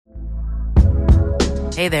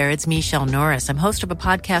Hey there, it's Michelle Norris. I'm host of a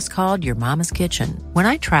podcast called Your Mama's Kitchen. When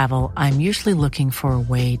I travel, I'm usually looking for a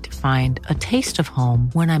way to find a taste of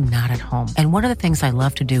home when I'm not at home. And one of the things I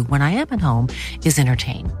love to do when I am at home is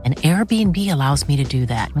entertain. And Airbnb allows me to do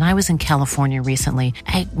that. When I was in California recently,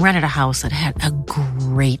 I rented a house that had a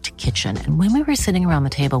great kitchen. And when we were sitting around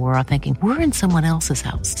the table, we were all thinking, we're in someone else's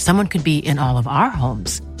house. Someone could be in all of our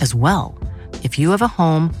homes as well. If you have a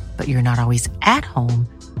home, but you're not always at home,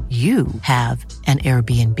 you have an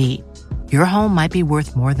Airbnb. Your home might be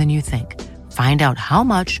worth more than you think. Find out how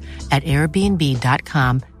much at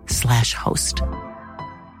airbnb.com/host.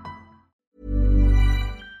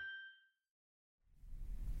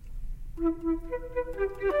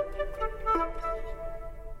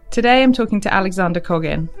 Today I'm talking to Alexander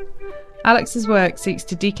Coggin. Alex's work seeks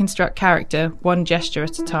to deconstruct character one gesture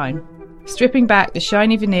at a time, stripping back the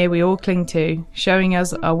shiny veneer we all cling to, showing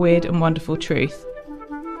us our weird and wonderful truth.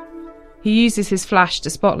 He uses his flash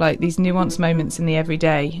to spotlight these nuanced moments in the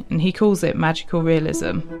everyday, and he calls it magical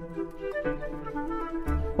realism.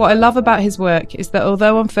 What I love about his work is that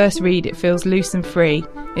although on first read it feels loose and free,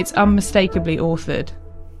 it's unmistakably authored.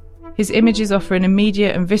 His images offer an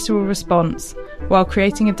immediate and visceral response while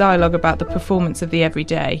creating a dialogue about the performance of the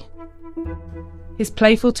everyday. His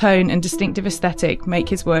playful tone and distinctive aesthetic make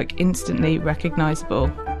his work instantly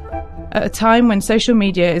recognisable. At a time when social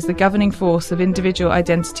media is the governing force of individual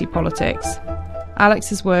identity politics,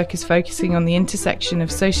 Alex's work is focusing on the intersection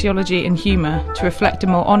of sociology and humour to reflect a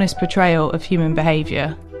more honest portrayal of human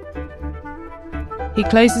behaviour. He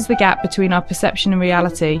closes the gap between our perception and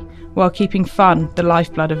reality while keeping fun the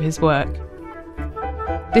lifeblood of his work.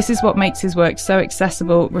 This is what makes his work so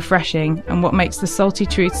accessible, refreshing, and what makes the salty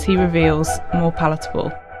truths he reveals more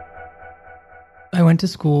palatable. I went to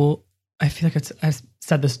school. I feel like I've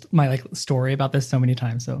said this, my story about this so many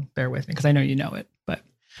times, so bear with me because I know you know it. But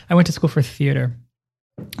I went to school for theater,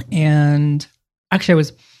 and actually I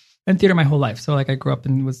was in theater my whole life. So I grew up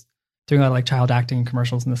and was doing a lot of child acting and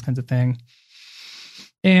commercials and this kinds of thing.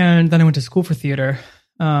 And then I went to school for theater,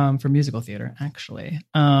 for musical theater actually,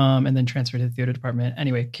 and then transferred to the theater department.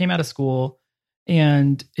 Anyway, came out of school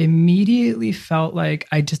and immediately felt like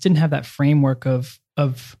I just didn't have that framework of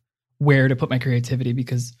where to put my creativity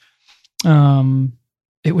because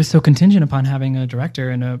it was so contingent upon having a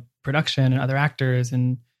director and a production and other actors,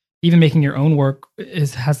 and even making your own work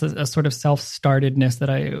has a sort of self-startedness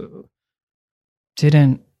that I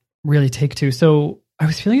didn't really take to. So I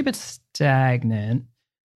was feeling a bit stagnant,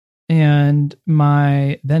 and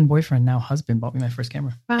my then boyfriend, now husband, bought me my first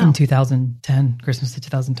camera in 2010, Christmas of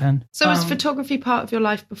 2010. So was photography part of your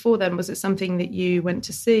life before then? Was it something that you went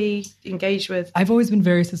to see, engaged with? I've always been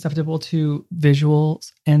very susceptible to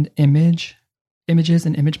visuals and images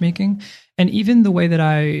and image making. And even the way that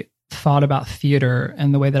I thought about theater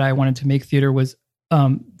and the way that I wanted to make theater was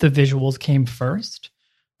the visuals came first.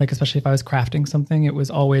 Especially if I was crafting something, it was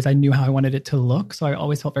always, I knew how I wanted it to look. So I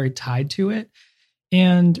always felt very tied to it.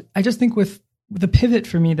 And I just think with the pivot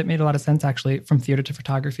for me that made a lot of sense actually from theater to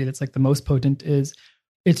photography, that's the most potent is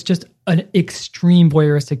it's just an extreme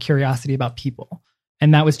voyeuristic curiosity about people.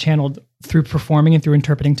 And that was channeled through performing and through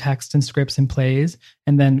interpreting text and scripts and plays,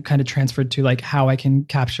 and then kind of transferred to how I can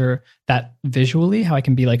capture that visually, how I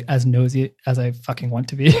can be as nosy as I fucking want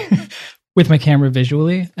to be with my camera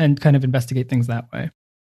visually and kind of investigate things that way.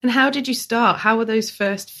 And how did you start? How were those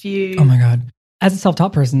first few? Oh my God. As a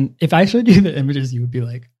self-taught person, if I showed you the images, you would be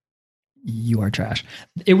like, you are trash.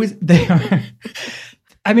 They are.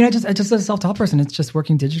 I mean, I just as a self-taught person, it's just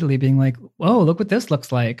working digitally, being like, whoa, look what this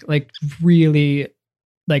looks like. Really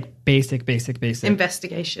basic.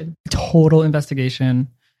 Investigation. Total investigation.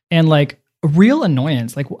 And real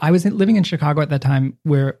annoyance. I was living in Chicago at that time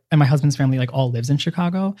and my husband's family all lives in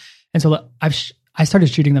Chicago. And so I started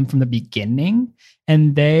shooting them from the beginning,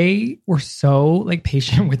 and they were so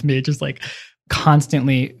patient with me, just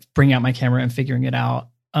constantly bringing out my camera and figuring it out.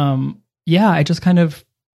 I just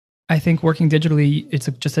I think working digitally, it's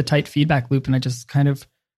just a tight feedback loop, and I just kind of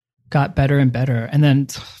got better and better. And then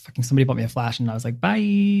fucking somebody bought me a flash, and I was like,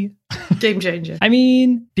 bye. Game changer. I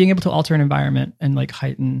mean, being able to alter an environment and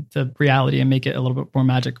heighten the reality and make it a little bit more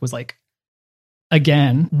magic was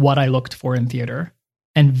again, what I looked for in theater,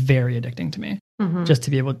 and very addicting to me. Mm-hmm. Just to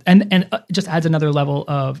be able, and just adds another level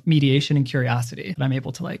of mediation and curiosity that I'm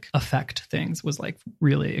able to affect things was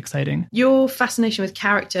really exciting. Your fascination with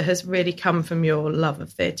character has really come from your love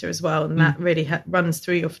of theatre as well, and that really runs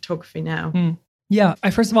through your photography now. Yeah, I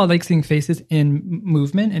first of all like seeing faces in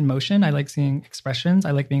movement and motion. I like seeing expressions. I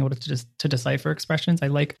like being able to decipher expressions. I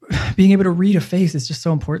like being able to read a face is just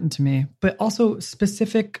so important to me. But also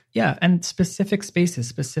specific spaces,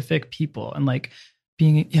 specific people, and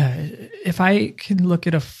if I can look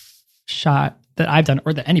at a shot that I've done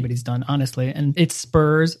or that anybody's done, honestly, and it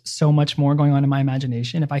spurs so much more going on in my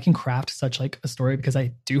imagination. If I can craft such like a story, because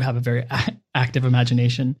I do have a very active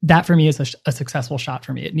imagination, that for me is a successful shot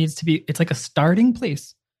for me. It needs to be, it's like a starting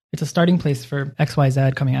place. It's a starting place for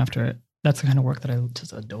XYZ coming after it. That's the kind of work that I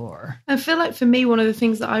just adore. I feel like for me, one of the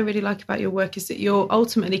things that I really like about your work is that you're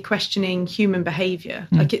ultimately questioning human behavior.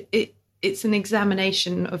 Like it's an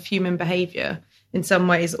examination of human behavior in some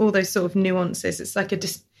ways, all those sort of nuances. It's like a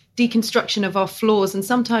deconstruction of our flaws, and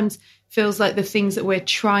sometimes feels like the things that we're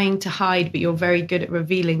trying to hide, but you're very good at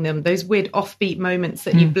revealing them. Those weird offbeat moments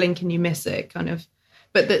that you blink and you miss it, kind of,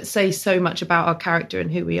 but that say so much about our character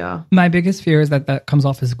and who we are. My biggest fear is that comes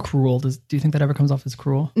off as cruel. Do you think that ever comes off as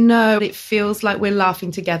cruel? No, it feels like we're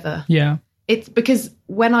laughing together. Yeah. It's because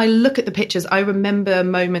when I look at the pictures, I remember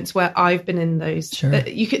moments where I've been in those. Sure.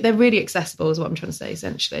 They're really accessible, is what I'm trying to say,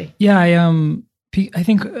 essentially. Yeah, I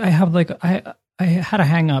think I have I had a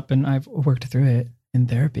hang up, and I've worked through it in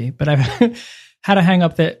therapy, but I've had a hang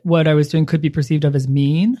up that what I was doing could be perceived of as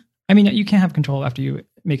mean. I mean, you can't have control after you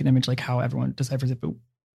make an image, like how everyone deciphers it, but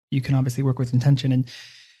you can obviously work with intention. And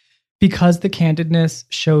because the candidness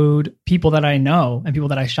showed people that I know and people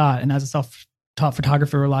that I shot, and as a self-taught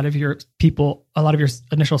photographer, a lot of your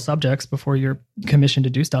initial subjects before you're commissioned to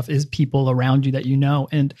do stuff is people around you that you know.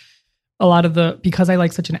 And a lot of because I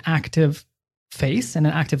like such an active face and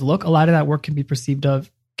an active look, a lot of that work can be perceived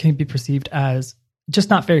as just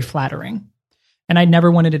not very flattering. And I never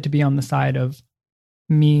wanted it to be on the side of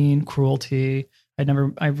mean, cruelty.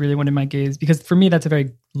 I really wanted my gaze, because for me, that's a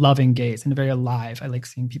very loving gaze and very alive. I like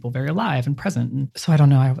seeing people very alive and present. And so I don't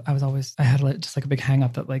know. I had just like a big hang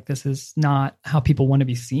up that like, this is not how people want to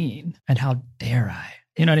be seen, and how dare I?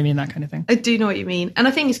 You know what I mean? That kind of thing. I do know what you mean. And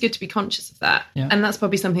I think it's good to be conscious of that. Yeah. And that's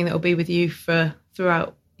probably something that will be with you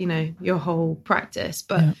throughout, your whole practice.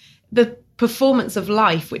 But the performance of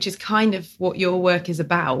life, which is kind of what your work is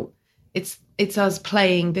about, it's us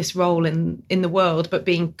playing this role in the world, but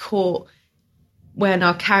being caught when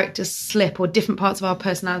our characters slip, or different parts of our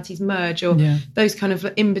personalities merge, or those kind of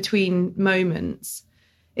in-between moments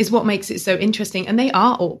is what makes it so interesting. And they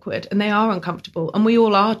are awkward and they are uncomfortable. And we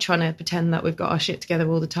all are trying to pretend that we've got our shit together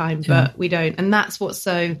all the time, but we don't. And that's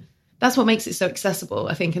what makes it so accessible,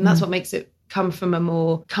 I think. And that's what makes it come from a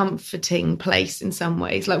more comforting place in some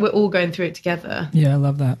ways. Like we're all going through it together. Yeah, I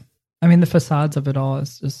love that. I mean, the facades of it all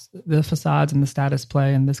is just the facades and the status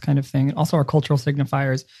play and this kind of thing. And also our cultural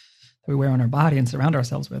signifiers that we wear on our body and surround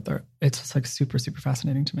ourselves with. It's just like super, super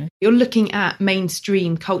fascinating to me. You're looking at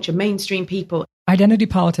mainstream culture, mainstream people. Identity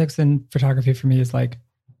politics in photography for me is like,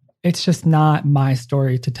 it's just not my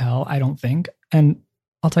story to tell, I don't think. And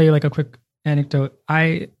I'll tell you like a quick anecdote.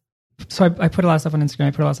 I put a lot of stuff on Instagram.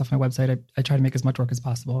 I put a lot of stuff on my website. I try to make as much work as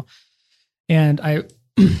possible. And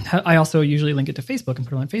I also usually link it to Facebook and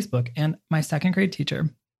put it on Facebook. And my second grade teacher,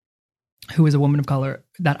 who is a woman of color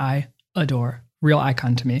that I adore, real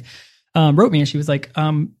icon to me, wrote me, and she was like,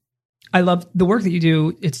 I love the work that you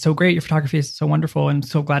do. It's so great. Your photography is so wonderful. And I'm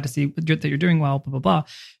so glad to see that you're doing well, blah, blah, blah.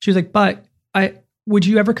 She was like, but would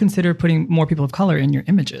you ever consider putting more people of color in your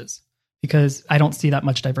images? Because I don't see that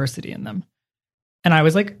much diversity in them. And I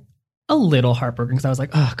was like, a little heartbroken, because I was like,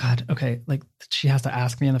 oh God, okay. Like she has to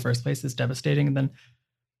ask me in the first place is devastating. And then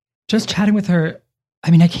just chatting with her,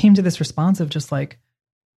 I mean, I came to this response of just like,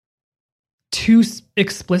 to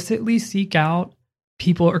explicitly seek out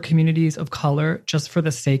people or communities of color just for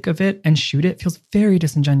the sake of it and shoot it feels very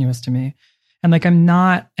disingenuous to me. And like, I'm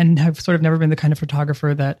not, and have sort of never been the kind of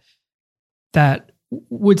photographer that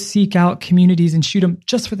would seek out communities and shoot them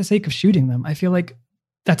just for the sake of shooting them. I feel like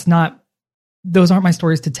those aren't my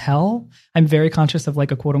stories to tell. I'm very conscious of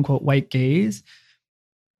like a quote unquote white gaze.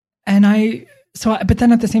 And but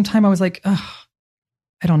then at the same time I was like, I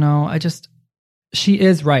don't know. She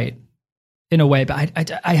is right in a way, but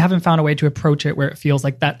I haven't found a way to approach it where it feels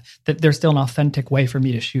like that there's still an authentic way for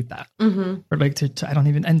me to shoot that. Mm-hmm. Or like I don't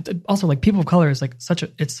even, and also like people of color is like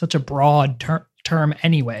it's such a broad term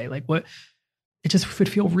anyway. Like it just would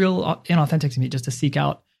feel real inauthentic to me just to seek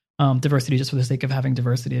out diversity just for the sake of having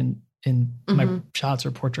diversity in mm-hmm. my shots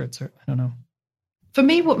or portraits, or I don't know. For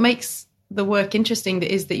me, what makes the work interesting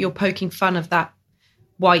is that you're poking fun of that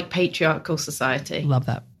white patriarchal society. Love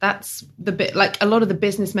that. That's the bit, like a lot of the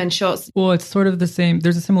businessmen shots. Well, it's sort of the same.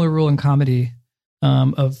 There's a similar rule in comedy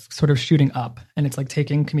of sort of shooting up, and it's like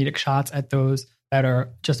taking comedic shots at those that are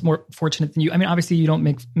just more fortunate than you. I mean, obviously you don't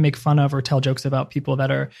make fun of or tell jokes about people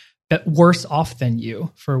that are worse off than you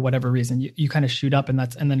for whatever reason. You kind of shoot up, and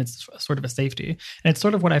then it's sort of a safety. And it's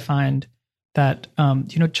sort of what I find that,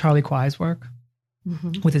 Charlie Kwai's work?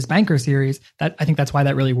 with his banker series, that I think that's why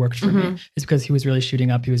that really worked for me, is because he was really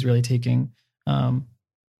shooting up. He was really taking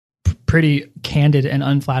pretty candid and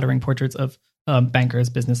unflattering portraits of bankers,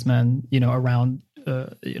 businessmen, around,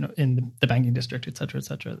 in the banking district, et cetera, et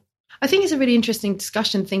cetera. I think it's a really interesting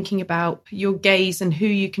discussion thinking about your gaze and who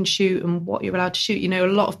you can shoot and what you're allowed to shoot. A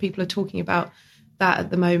lot of people are talking about that at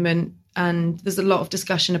the moment. And there's a lot of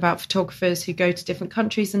discussion about photographers who go to different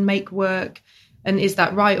countries and make work. And is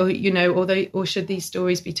that right? Or should these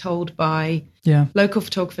stories be told by local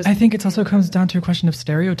photographers? I think it also comes down to a question of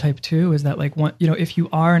stereotype too, is that if you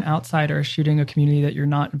are an outsider shooting a community that you're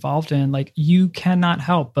not involved in, you cannot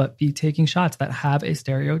help but be taking shots that have a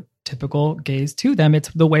stereotypical gaze to them. It's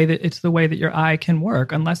the way that your eye can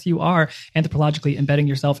work, unless you are anthropologically embedding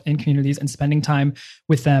yourself in communities and spending time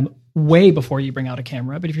with them way before you bring out a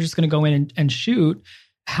camera. But if you're just going to go in and shoot,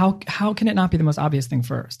 how can it not be the most obvious thing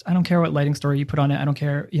first? I don't care what lighting story you put on it. I don't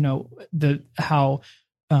care, how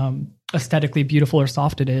aesthetically beautiful or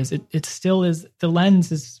soft it is. It still is. The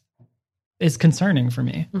lens is concerning for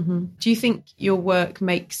me. Mm-hmm. Do you think your work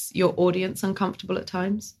makes your audience uncomfortable at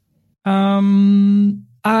times?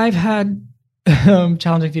 I've had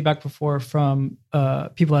challenging feedback before from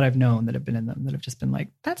people that I've known that have been in them, that have just been like,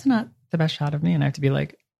 that's not the best shot of me. And I have to be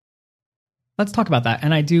like, let's talk about that.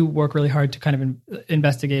 And I do work really hard to kind of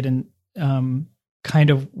investigate and kind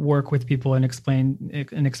of work with people and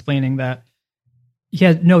explaining that,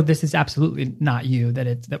 this is absolutely not you,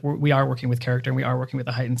 that we are working with character and we are working with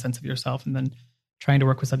a heightened sense of yourself, and then trying to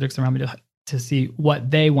work with subjects around me to see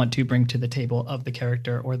what they want to bring to the table of the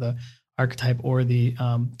character or the archetype or the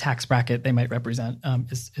tax bracket they might represent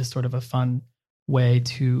is sort of a fun way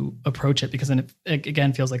to approach it, because then it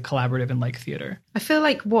again feels like collaborative and like theater. I feel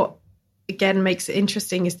like what again makes it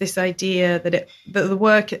interesting is this idea that the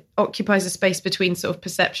work occupies a space between sort of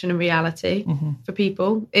perception and reality for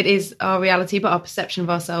people. It is our reality, but our perception of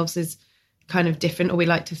ourselves is kind of different, or we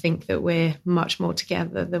like to think that we're much more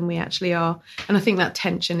together than we actually are. And I think that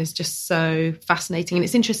tension is just so fascinating. And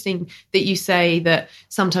it's interesting that you say that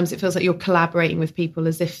sometimes it feels like you're collaborating with people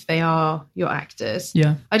as if they are your actors.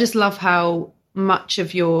 Yeah. I just love how much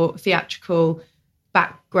of your theatrical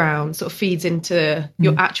background sort of feeds into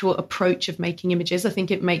your actual approach of making images. I think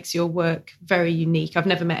it makes your work very unique. I've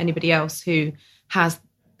never met anybody else who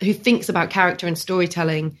thinks about character and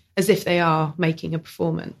storytelling as if they are making a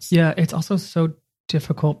performance. Yeah, it's also so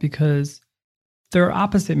difficult because there are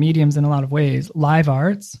opposite mediums in a lot of ways. Live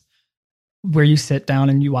arts, where you sit down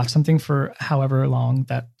and you watch something for however long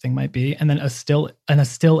that thing might be, and then a still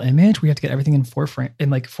image where you have to get everything in four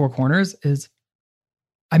corners is,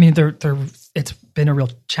 it's been a real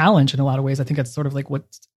challenge in a lot of ways. I think that's sort of like what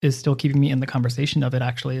is still keeping me in the conversation of it,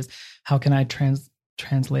 actually, is how can I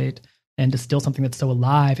translate and distill something that's so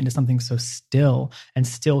alive into something so still, and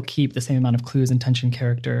still keep the same amount of clues and tension,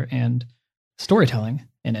 character, and storytelling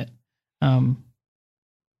in it. And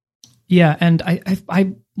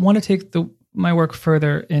I want to take my work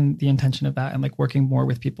further in the intention of that, and like working more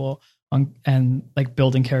with people on, and like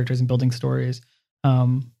building characters and building stories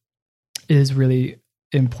is really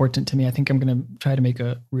important to me. I think I'm going to try to make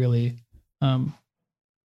a real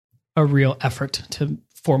effort to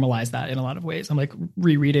formalize that in a lot of ways. I'm like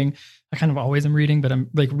rereading. I kind of always am reading, but I'm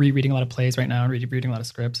like rereading a lot of plays right now and reading a lot of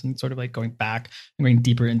scripts, and sort of like going back and going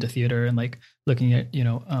deeper into theater and like looking at,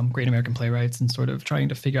 great American playwrights, and sort of trying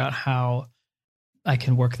to figure out how I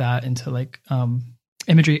can work that into like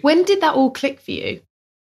imagery. When did that all click for you?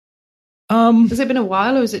 Has it been a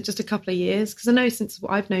while, or is it just a couple of years? Because I know since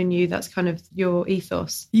I've known you, that's kind of your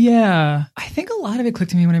ethos. Yeah, I think a lot of it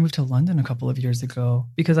clicked to me when I moved to London a couple of years ago,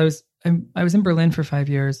 because I was in Berlin for 5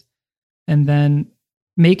 years, and then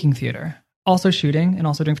making theater, also shooting and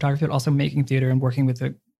also doing photography, but also making theater and working with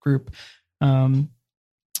a group. And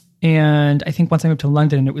I think once I moved to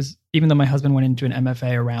London, it was, even though my husband went into an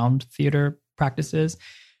MFA around theater practices,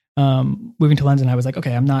 moving to London, I was like,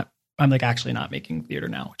 okay, I'm like actually not making theater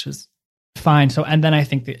now, which is fine. So, and then I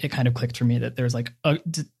think that it kind of clicked for me that there's like a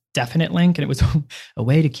definite link, and it was a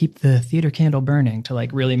way to keep the theater candle burning, to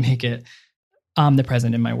like really make it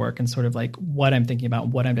omnipresent in my work, and sort of like what I'm thinking about,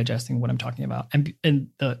 what I'm digesting, what I'm talking about. And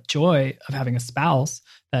the joy of having a spouse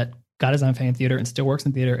that got his MFA in theater and still works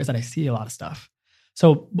in theater is that I see a lot of stuff.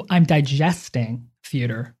 So I'm digesting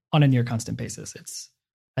theater on a near constant basis.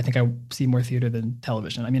 I think I see more theater than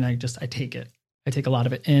television. I take it. I take a lot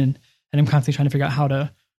of it in, and I'm constantly trying to figure out how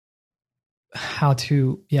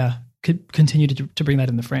to continue to bring that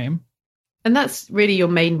in the frame. And that's really your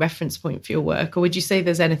main reference point for your work, or would you say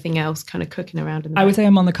there's anything else kind of cooking around in there? I would say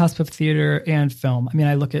I'm on the cusp of theater and film.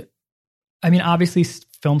 Obviously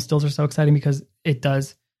film stills are so exciting because it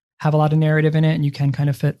does have a lot of narrative in it, and you can kind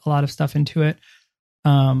of fit a lot of stuff into it.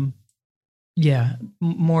 Yeah,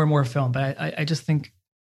 more and more film. But I just think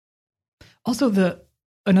also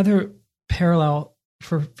another parallel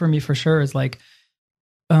for me for sure is like,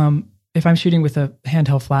 if I'm shooting with a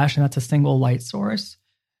handheld flash and that's a single light source,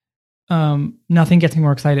 nothing gets me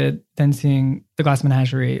more excited than seeing The Glass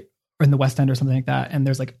Menagerie or in the West End or something like that. And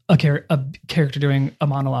there's like a character doing a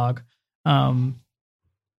monologue. And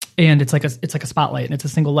it's like a spotlight and it's a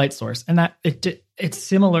single light source. And that it's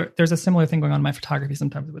similar. There's a similar thing going on in my photography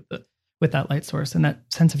sometimes with that light source, and that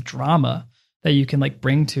sense of drama that you can like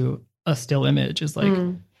bring to a still image is like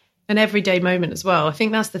an everyday moment as well. I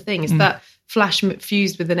think that's the thing. It's that flash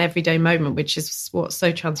fused with an everyday moment, which is what's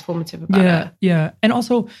so transformative about it. Yeah. And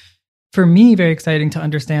also for me, very exciting to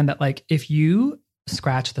understand that like, if you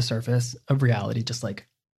scratch the surface of reality, just like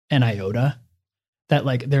an iota, that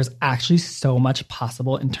like, there's actually so much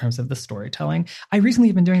possible in terms of the storytelling. I recently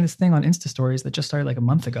have been doing this thing on Insta stories that just started like a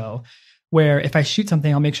month ago, where if I shoot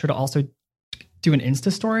something, I'll make sure to also do an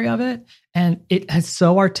Insta story of it. And it has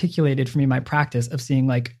so articulated for me my practice of seeing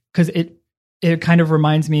like, because it kind of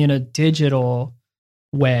reminds me in a digital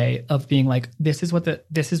way of being like, this is what the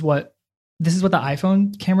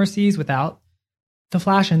iPhone camera sees without the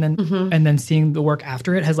flash, and then seeing the work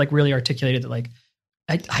after it has like really articulated that like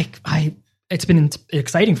I it's been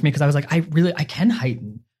exciting for me because I was like, I can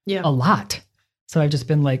heighten a lot. So I've just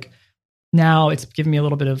been like, now it's given me a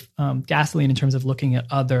little bit of gasoline in terms of looking at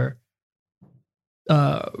other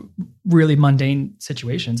really mundane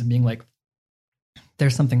situations and being like,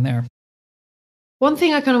 there's something there. One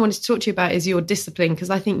thing I kind of wanted to talk to you about is your discipline, because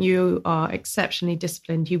I think you are exceptionally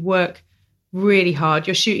disciplined. You work really hard.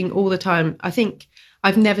 You're shooting all the time. I think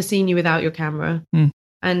I've never seen you without your camera.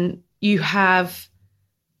 And you have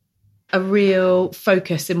a real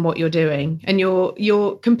focus in what you're doing. And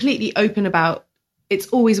you're completely open about it's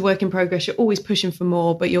always work in progress. You're always pushing for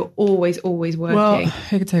more, but you're always working. Well,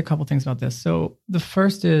 I could say a couple things about this. So the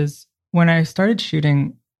first is when I started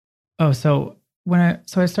shooting. I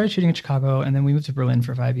started shooting in Chicago, and then we moved to Berlin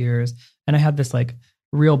for 5 years. And I had this like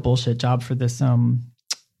real bullshit job for this. It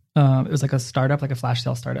was like a startup, like a flash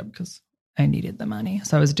sale startup, because I needed the money.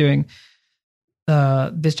 So I was doing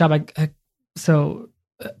this job. So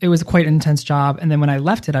it was quite an intense job. And then when I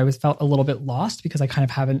left it, I felt a little bit lost because I kind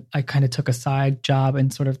of took a side job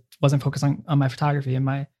and sort of wasn't focused on my photography. And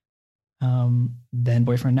my then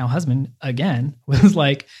boyfriend, now husband, again, was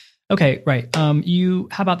like, okay, right. How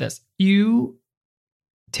about this? You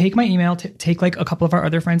take my email, take like a couple of our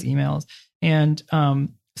other friends' emails, and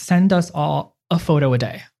send us all a photo a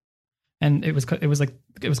day. And it was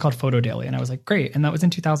called Photo Daily. And I was like, great. And that was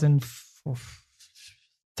in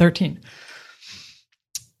 2013.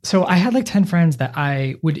 So I had like 10 friends that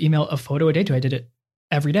I would email a photo a day to. I did it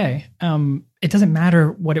every day. It doesn't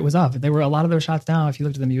matter what it was of. There were a lot of those shots now. If you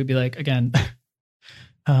looked at them, you would be like, again,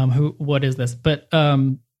 what is this? But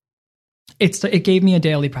it gave me a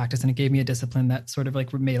daily practice, and it gave me a discipline that sort of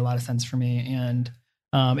like made a lot of sense for me. And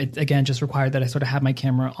it again just required that I sort of have my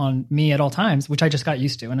camera on me at all times, which I just got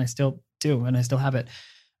used to, and I still do, and I still have it.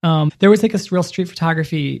 There was like a real street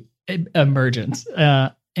photography emergence,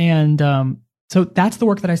 so that's the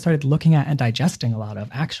work that I started looking at and digesting a lot of.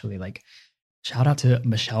 Actually, like, shout out to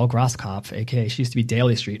Michelle Grosskopf, aka she used to be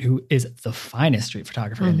Daily Street, who is the finest street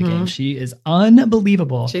photographer in the game. She is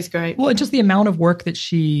unbelievable. She's great. Well, just the amount of work that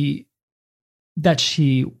she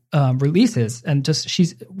releases, and just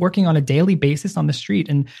she's working on a daily basis on the street,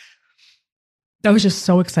 and that was just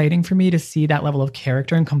so exciting for me to see that level of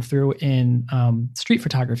character and come through in street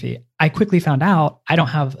photography. I quickly found out I don't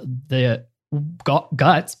have the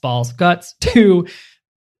guts to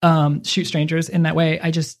shoot strangers in that way.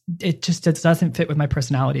 It doesn't fit with my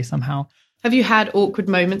personality somehow. Have you had awkward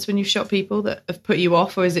moments when you shot people that have put you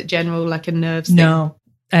off, or is it general like a nerves thing? No.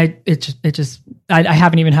 I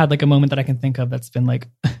haven't even had like a moment that I can think of that's been like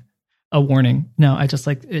a warning. No, it just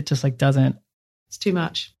doesn't. It's too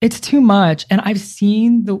much. It's too much. And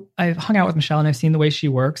I've hung out with Michelle, and I've seen the way she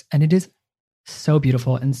works, and it is so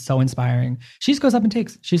beautiful and so inspiring. She just goes up and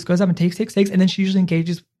takes. And then she usually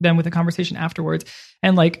engages them with a conversation afterwards.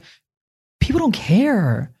 And like, people don't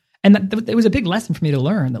care. And it was a big lesson for me to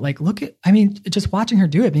learn that like, just watching her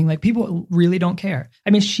do it, being like, people really don't care.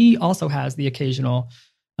 I mean, she also has the occasional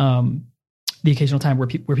time where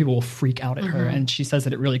people will freak out at her, and she says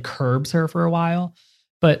that it really curbs her for a while.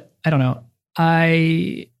 But I don't know.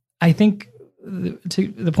 I think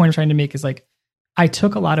to the point I'm trying to make is like, I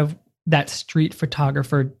took a lot of that street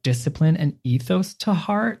photographer discipline and ethos to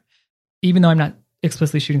heart, even though I'm not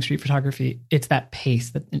explicitly shooting street photography. It's that pace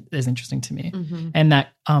that is interesting to me, and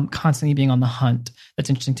that constantly being on the hunt that's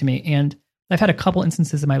interesting to me. And I've had a couple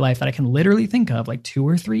instances in my life that I can literally think of, like 2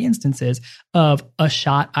 or 3 instances of a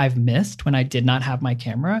shot I've missed when I did not have my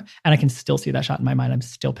camera, and I can still see that shot in my mind. I'm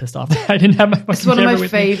still pissed off that I didn't have my fucking It's one of camera my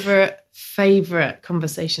with favorite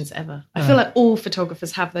conversations ever. I feel like all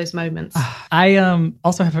photographers have those moments. I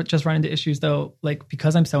also have just run into issues though, like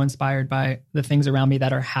because I'm so inspired by the things around me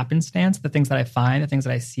that are happenstance, the things that I find, the things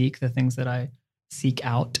that I seek, the things that I seek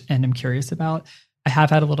out and am curious about. I have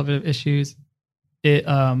had a little bit of issues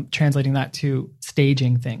translating that to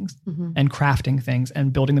staging things and crafting things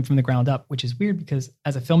and building them from the ground up, which is weird because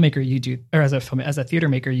as a filmmaker you do, or as a theater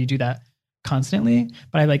maker you do that constantly.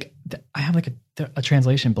 But I have like a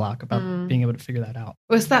translation block about being able to figure that out.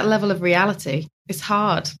 Well, it's that level of reality. It's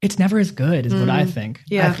hard. It's never as good is what I think.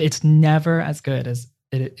 Yeah. It's never as good as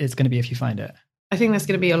it's going to be if you find it. I think that's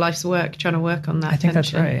going to be your life's work, trying to work on that. I think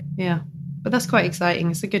tension. that's right. Yeah. But that's quite exciting.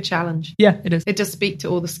 It's a good challenge. Yeah, it is. It does speak to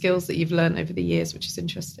all the skills that you've learned over the years, which is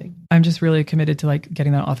interesting. I'm just really committed to like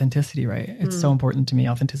getting that authenticity right. It's so important to me.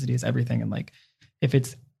 Authenticity is everything. And like, if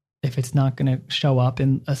it's not going to show up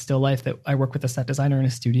in a still life that I work with a set designer in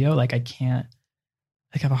a studio, like I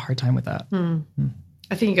have a hard time with that.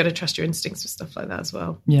 I think you got to trust your instincts with stuff like that as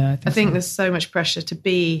well. Yeah. I think there's so much pressure to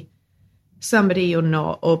be somebody you're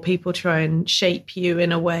not, or people try and shape you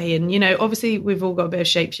in a way. And, you know, obviously we've all got a bit of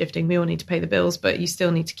shape shifting. We all need to pay the bills, but you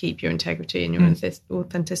still need to keep your integrity and your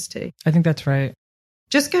authenticity. I think that's right.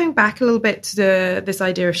 Just going back a little bit to this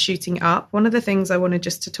idea of shooting up, one of the things I wanted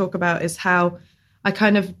just to talk about is how I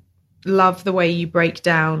kind of love the way you break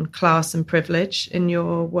down class and privilege in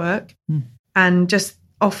your work and just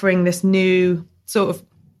offering this new sort of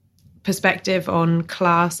perspective on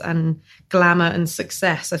class and glamour and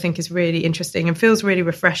success, I think is really interesting and feels really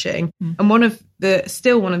refreshing. And one of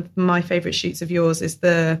my favorite shoots of yours is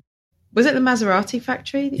was it the Maserati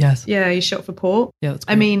factory? Yes. Yeah, you shot for Port. Yeah, that's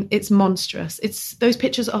great. I mean, it's monstrous. Those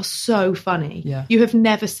pictures are so funny. Yeah. You have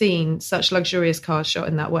never seen such luxurious cars shot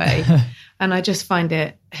in that way. And I just find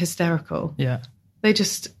it hysterical. Yeah. They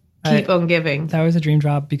just keep on giving. That was a dream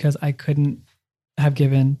job because I couldn't have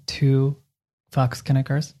given 2 fucks. Can I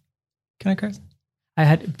curse?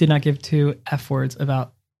 I did not give 2 F words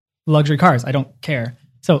about luxury cars. I don't care.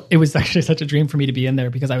 So it was actually such a dream for me to be in there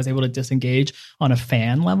because I was able to disengage on a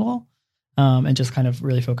fan level and just kind of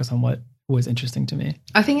really focus on what was interesting to me.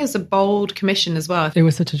 I think it was a bold commission as well. It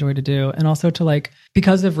was such a joy to do. And also to like,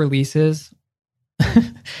 because of releases,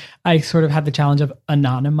 I sort of had the challenge of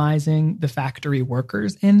anonymizing the factory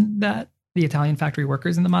workers the Italian factory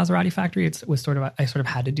workers in the Maserati factory. I sort of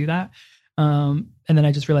had to do that. And then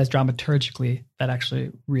I just realized dramaturgically that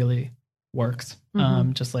actually really works.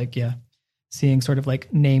 Just like, seeing sort of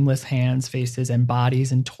like nameless hands, faces, and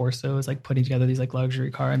bodies and torsos, like putting together these like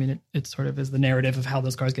luxury car. I mean, it sort of is the narrative of how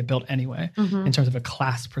those cars get built anyway, in terms of a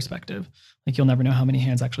class perspective. Like you'll never know how many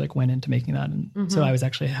hands actually like went into making that. And so I was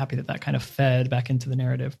actually happy that kind of fed back into the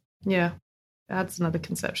narrative. Yeah. Adds another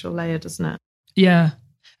conceptual layer, doesn't it? Yeah.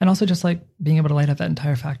 And also just like being able to light up that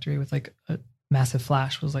entire factory with like a massive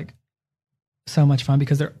flash was like so much fun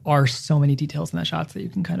because there are so many details in that shots that you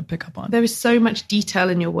can kind of pick up on. There is so much detail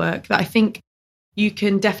in your work that I think you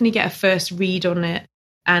can definitely get a first read on it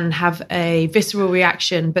and have a visceral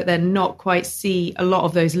reaction, but then not quite see a lot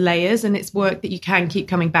of those layers. And it's work that you can keep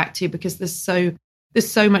coming back to because there's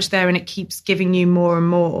so much there and it keeps giving you more and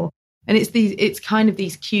more. And it's kind of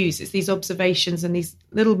these cues, it's these observations and these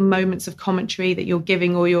little moments of commentary that you're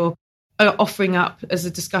giving or you're offering up as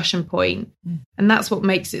a discussion point. And that's what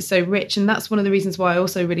makes it so rich. And that's one of the reasons why I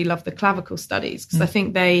also really love the clavicle studies, because I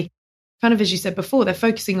think they kind of, as you said before, they're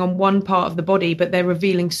focusing on one part of the body, but they're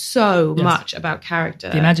revealing so much about character.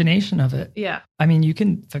 The imagination of it. Yeah. I mean, you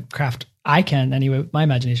can craft, I can anyway, with my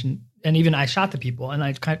imagination. And even I shot the people and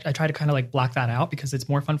I try to kind of like block that out because it's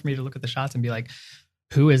more fun for me to look at the shots and be like,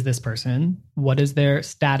 who is this person? What is their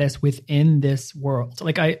status within this world?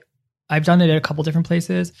 Like I've done it at a couple different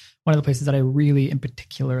places. One of the places that I really in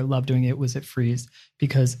particular love doing it was at Freeze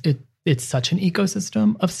because it's such an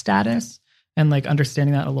ecosystem of status and like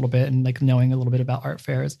understanding that a little bit and like knowing a little bit about art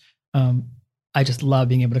fairs. I just love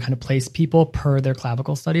being able to kind of place people per their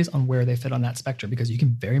clavicle studies on where they fit on that spectrum because you can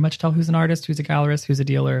very much tell who's an artist, who's a gallerist, who's a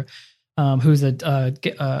dealer, who's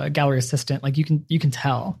a gallery assistant. Like you can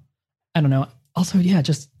tell. I don't know. Also, yeah,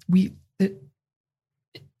 just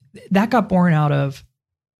that got born out of.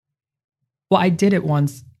 Well, I did it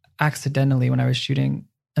once accidentally when I was shooting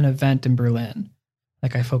an event in Berlin.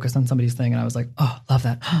 Like I focused on somebody's thing and I was like, oh, love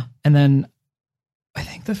that. And then I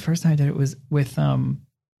think the first time I did it was with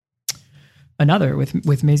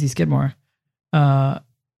with Maisie Skidmore and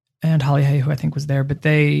Holly Hay, who I think was there. But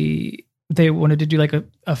they wanted to do like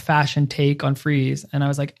a fashion take on Freeze. And I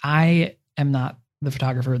was like, I am not the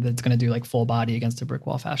photographer that's going to do like full body against a brick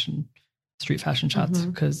wall street fashion shots,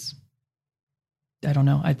 because I don't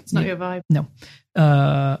know. It's not your vibe. No.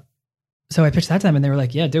 So I pitched that to them and they were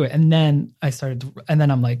like, yeah, do it. And then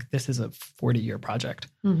I'm like, this is a 40-year project.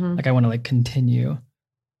 Like I want to like continue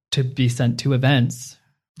to be sent to events.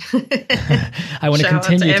 I want to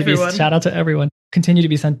continue to be, shout out to everyone, continue to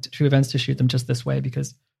be sent to events to shoot them just this way,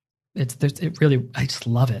 because I just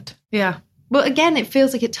love it. Yeah. Well, again, it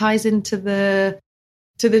feels like it ties into the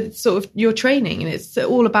sort of your training, and it's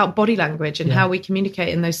all about body language and how we communicate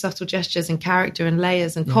in those subtle gestures and character and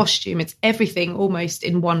layers and costume. It's everything almost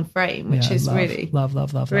in one frame, which is really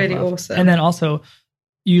really awesome. And then also,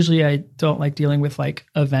 usually I don't like dealing with like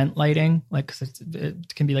event lighting, like, 'cause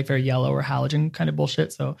it can be like very yellow or halogen kind of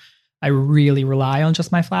bullshit. So I really rely on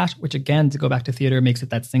just my flash, which again, to go back to theater, makes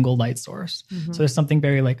it that single light source. So there's something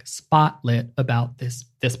very like spotlit about this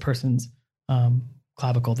person's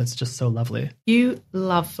clavicle that's just so lovely. You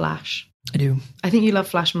love flash. I do. I think you love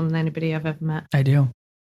flash more than anybody I've ever met. I do.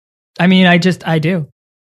 I mean, I do.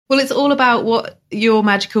 Well, it's all about what your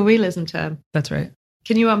magical realism term. That's right.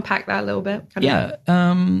 Can you unpack that a little bit?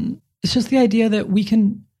 It's just the idea that we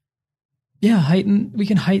can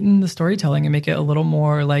heighten the storytelling and make it a little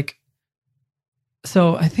more like.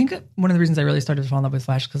 So I think one of the reasons I really started to fall in love with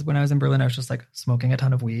flash, because when I was in Berlin, I was just like smoking a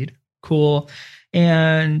ton of weed. Cool.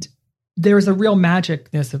 And there's a real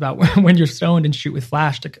magicness about when you're stoned and shoot with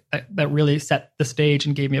flash that really set the stage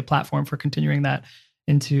and gave me a platform for continuing that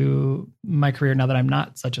into my career now that I'm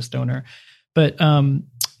not such a stoner. But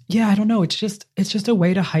I don't know. It's just a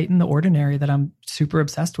way to heighten the ordinary that I'm super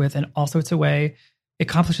obsessed with. And also it's a way, it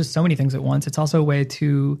accomplishes so many things at once. It's also a way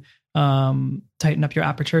to tighten up your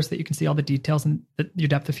aperture so that you can see all the details and that your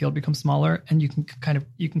depth of field becomes smaller, and you can kind of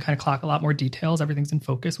clock a lot more details. Everything's in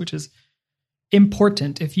focus, which is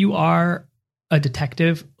important. If you are a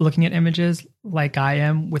detective looking at images like I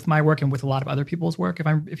am with my work and with a lot of other people's work,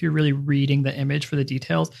 if you're really reading the image for the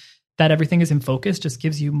details, that everything is in focus just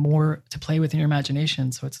gives you more to play with in your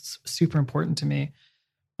imagination. So it's super important to me.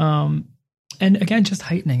 And again, just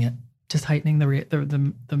heightening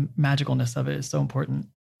the magicalness of it is so important.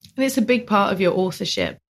 And it's a big part of your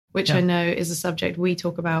authorship, which I know is a subject we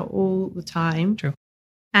talk about all the time. True.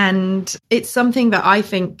 And it's something that I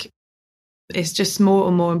think is just more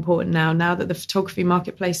and more important now that the photography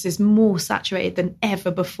marketplace is more saturated than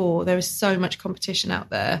ever before. There is so much competition out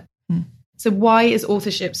there. So why is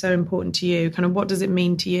authorship so important to you? Kind of what does it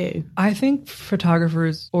mean to you? I think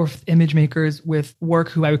photographers or image makers with work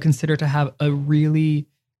who I would consider to have a really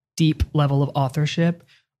deep level of authorship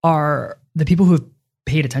are the people who have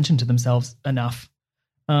paid attention to themselves enough.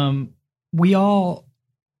 We all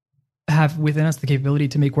have within us the capability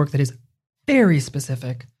to make work that is very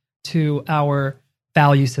specific to our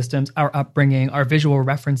value systems, our upbringing, our visual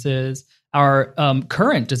references, our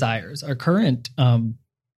current desires, our current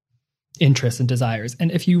interests and desires.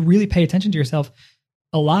 And if you really pay attention to yourself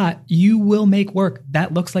a lot, you will make work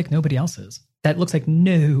that looks like nobody else's.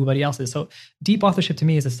 So deep authorship to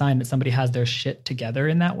me is a sign that somebody has their shit together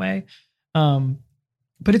in that way.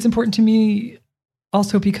 But it's important to me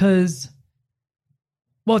also because,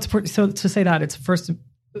 it's important. So to say that, it's first and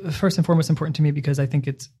foremost important to me because I think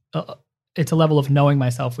it's a level of knowing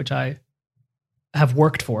myself, which I have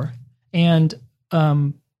worked for. And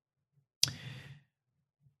I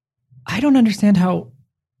don't understand how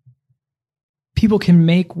people can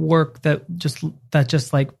make work that just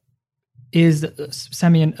like is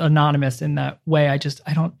semi-anonymous in that way. I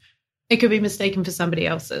don't. It could be mistaken for somebody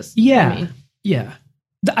else's. Yeah. Yeah.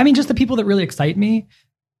 I mean, just the people that really excite me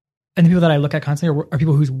and the people that I look at constantly are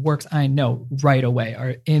people whose works I know right away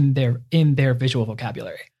are in their visual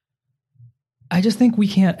vocabulary. I just think we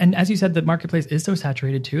can't. And as you said, the marketplace is so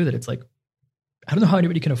saturated too, that it's like, I don't know how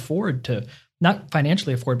anybody can afford to, not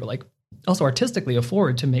financially afford, but like also artistically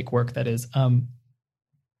afford to make work that is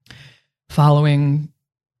following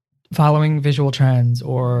visual trends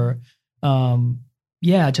or,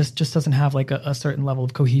 just doesn't have like a certain level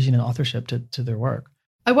of cohesion and authorship to their work.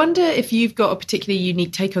 I wonder if you've got a particularly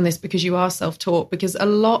unique take on this because you are self-taught, because a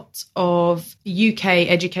lot of UK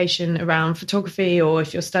education around photography, or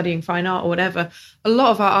if you're studying fine art or whatever, a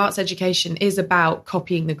lot of our arts education is about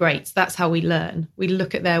copying the greats. That's how we learn. We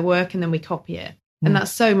look at their work and then we copy it. And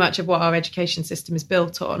that's so much of what our education system is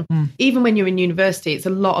built on. Even when you're in university, it's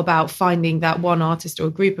a lot about finding that one artist or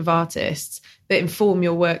a group of artists that inform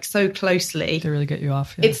your work so closely. They really get you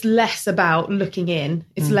off. Yeah. It's less about looking in.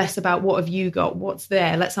 It's less about what have you got? What's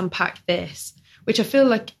there? Let's unpack this, which I feel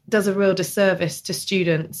like does a real disservice to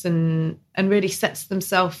students and really sets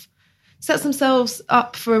themselves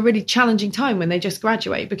up for a really challenging time when they just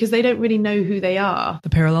graduate because they don't really know who they are.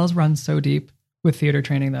 The parallels run so deep with theater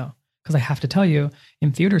training though, because I have to tell you,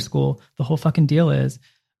 in theater school, the whole fucking deal is,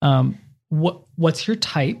 what's your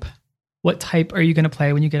type? What type are you going to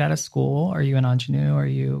play when you get out of school? Are you an ingenue? Are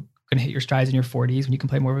you going to hit your strides in your 40s when you can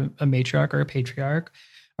play more of a matriarch or a patriarch?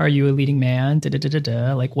 Are you a leading man?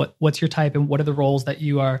 Like what's your type, and what are the roles that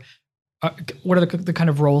you are? What are the kind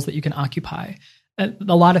of roles that you can occupy?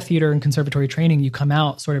 A lot of theater and conservatory training, you come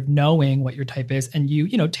out sort of knowing what your type is, and you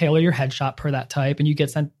tailor your headshot per that type, and you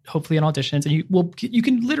get sent hopefully in auditions, and you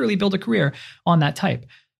can literally build a career on that type.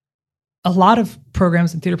 A lot of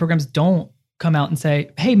programs and theater programs don't come out and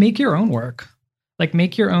say, hey, make your own work. Like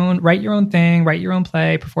make your own, write your own thing, write your own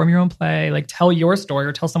play, perform your own play, like tell your story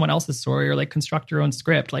or tell someone else's story, or like construct your own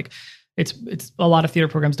script. Like it's a lot of theater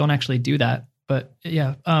programs don't actually do that. But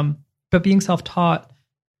yeah, but being self-taught,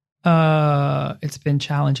 it's been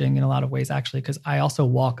challenging in a lot of ways actually, because I also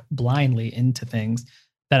walk blindly into things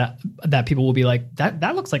that people will be like,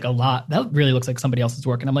 that looks like a lot. That really looks like somebody else's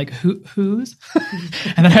work. And I'm like, whose?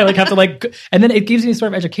 And then I like have to and then it gives me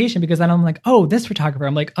sort of education, because then I'm like, oh, this photographer.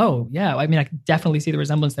 I'm like, oh yeah. I mean, I can definitely see the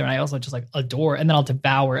resemblance there. And I also just like adore, and then I'll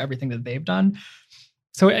devour everything that they've done.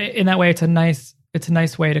 So in that way, it's a nice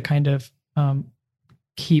way to kind of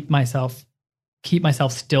keep myself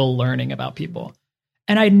still learning about people.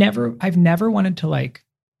 And I've never wanted to, like,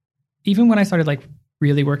 even when I started like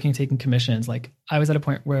really working, taking commissions, like I was at a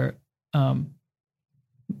point where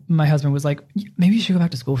my husband was like, maybe you should go back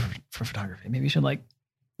to school for photography. Maybe you should like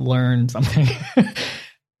learn something.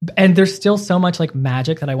 And there's still so much like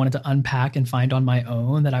magic that I wanted to unpack and find on my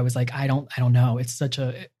own that I was like, I don't know. It's such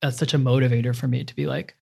a motivator for me to be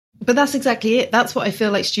like. But that's exactly it. That's what I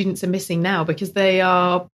feel like students are missing now, because they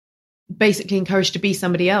are basically encouraged to be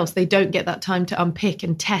somebody else. They don't get that time to unpick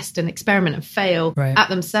and test and experiment and fail at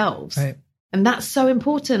themselves. Right. And that's so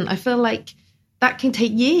important. I feel like that can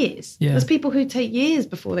take years. Yeah. There's people who take years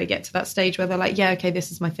before they get to that stage where they're like, yeah, okay,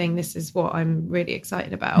 this is my thing. This is what I'm really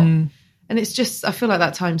excited about. And it's just, I feel like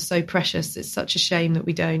that time's so precious. It's such a shame that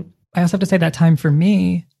we don't. I also have to say that time for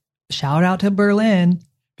me, shout out to Berlin,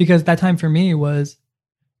 because that time for me was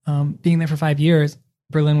being there for 5 years.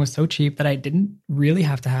 Berlin was so cheap that I didn't really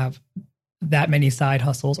have to have that many side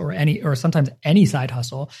hustles or sometimes any side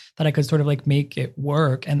hustle, that I could sort of like make it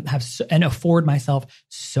work and and afford myself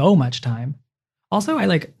so much time. Also, I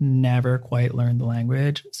like never quite learned the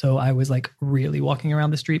language. So I was like really walking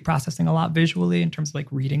around the street processing a lot visually in terms of like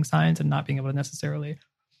reading signs and not being able to necessarily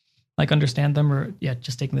like understand them, or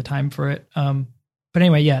just taking the time for it. But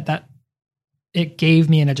anyway, that it gave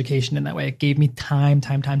me an education in that way. It gave me time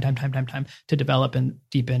to develop and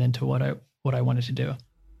deepen into what I wanted to do.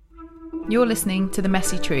 You're listening to The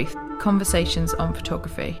Messy Truth, Conversations on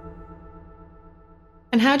Photography.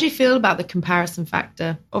 And how do you feel about the comparison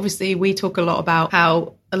factor? Obviously, we talk a lot about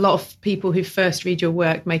how a lot of people who first read your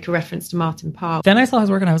work make a reference to Martin Parr. Then I saw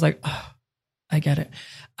his work and I was like, oh, I get it.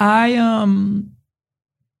 I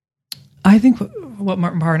think what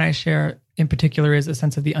Martin Parr and I share in particular is a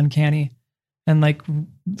sense of the uncanny, and like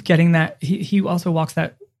getting that he also walks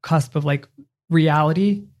that cusp of like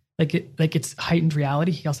reality. Like it's heightened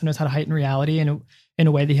reality. He also knows how to heighten reality in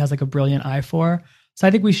a way that he has like a brilliant eye for. So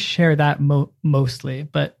I think we share that mostly.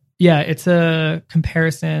 But yeah, it's a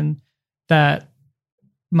comparison that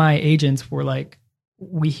my agents were like,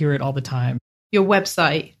 we hear it all the time. Your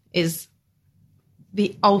website is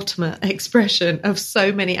the ultimate expression of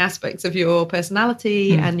so many aspects of your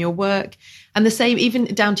personality and your work. And the same, even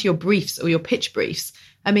down to your briefs or your pitch briefs.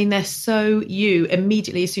 I mean, they're so you.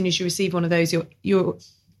 Immediately, as soon as you receive one of those, you're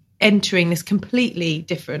entering this completely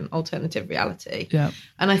different alternative reality. Yeah.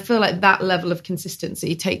 And I feel like that level of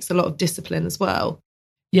consistency takes a lot of discipline as well.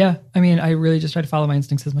 Yeah. I mean, I really just try to follow my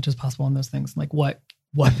instincts as much as possible on those things. Like what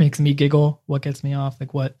makes me giggle, what gets me off,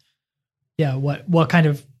 like what kind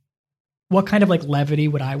of like levity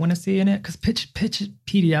would I want to see in it? Because pitch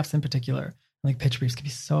PDFs in particular, like pitch briefs can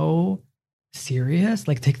be so serious,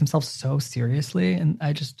 like take themselves so seriously. And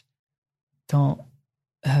I just don't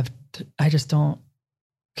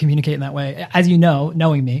communicate in that way. As you know,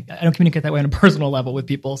 knowing me, I don't communicate that way on a personal level with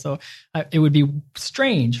people. So it would be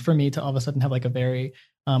strange for me to all of a sudden have like a very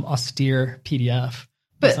austere PDF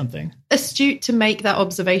or something. Astute to make that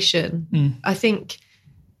observation. I think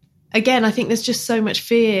there's just so much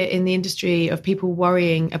fear in the industry of people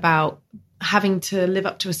worrying about having to live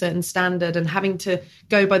up to a certain standard and having to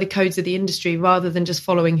go by the codes of the industry rather than just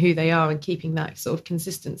following who they are and keeping that sort of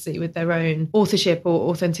consistency with their own authorship or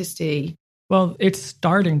authenticity. Well, it's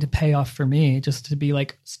starting to pay off for me just to be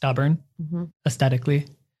like stubborn aesthetically,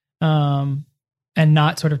 and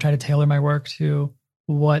not sort of try to tailor my work to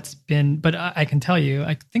what's been, but I can tell you,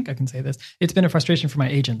 I think I can say this, it's been a frustration for my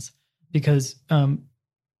agents because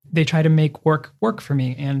they try to make work for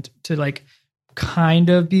me, and to like kind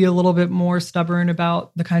of be a little bit more stubborn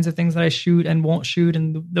about the kinds of things that I shoot and won't shoot,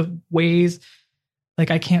 and the ways,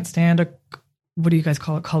 like I can't stand what do you guys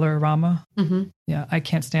call it? Colorama? Mm-hmm. Yeah, I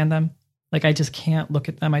can't stand them. Like I just can't look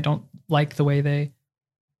at them. I don't like the way they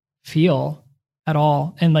feel at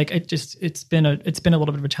all. And like it's been a little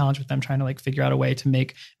bit of a challenge with them trying to like figure out a way to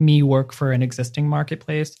make me work for an existing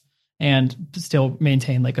marketplace and still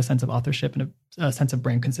maintain like a sense of authorship and a sense of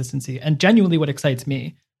brand consistency, and genuinely what excites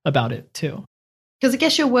me about it too. Because I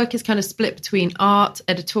guess your work is kind of split between art,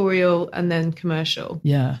 editorial, and then commercial.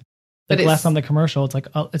 Yeah. Like less on the commercial. It's like,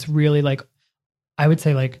 it's really like, I would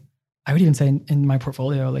say like, I would even say in my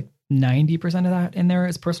portfolio, like 90% of that in there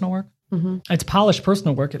is personal work. Mm-hmm. It's polished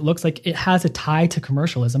personal work. It looks like it has a tie to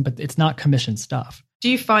commercialism, but it's not commissioned stuff. Do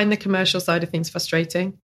you find the commercial side of things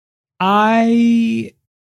frustrating? No,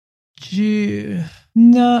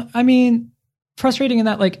 I mean, frustrating in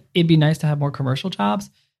that like, it'd be nice to have more commercial jobs,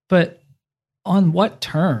 but on what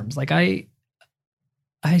terms? Like I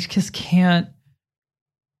just can't,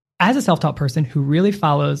 as a self-taught person who really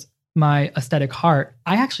follows my aesthetic heart,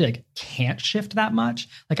 I actually like can't shift that much.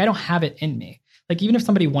 Like I don't have it in me. Like even if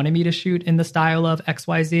somebody wanted me to shoot in the style of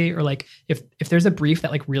XYZ, or like if there's a brief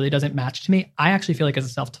that like really doesn't match to me, I actually feel like as a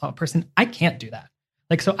self-taught person, I can't do that.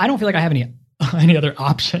 Like, so I don't feel like I have any other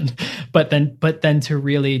option, but then to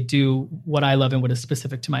really do what I love and what is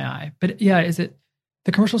specific to my eye. But yeah,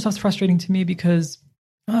 the commercial stuff's frustrating to me because,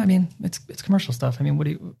 I mean, it's commercial stuff. I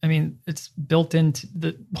mean, it's built into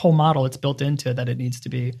the whole model. It's built into that it needs to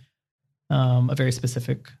be a very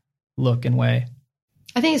specific look and way.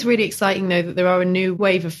 I think it's really exciting, though, that there are a new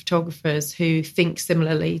wave of photographers who think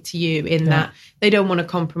similarly to you in that they don't want to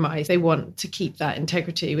compromise. They want to keep that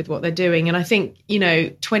integrity with what they're doing. And I think,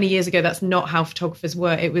 20 years ago, that's not how photographers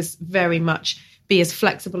were. It was very much be as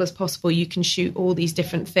flexible as possible. You can shoot all these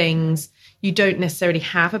different things. You don't necessarily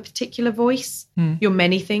have a particular voice. You're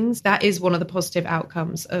many things. That is one of the positive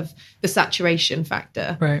outcomes of the saturation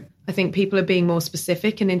factor. Right. I think people are being more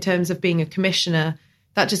specific. And in terms of being a commissioner,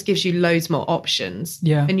 that just gives you loads more options.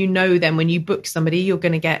 Yeah. And then when you book somebody, you're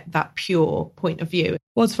going to get that pure point of view.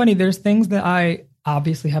 Well, it's funny. There's things that I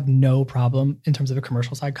obviously have no problem in terms of a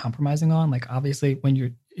commercial side compromising on. Like obviously when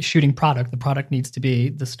you're shooting product, the product needs to be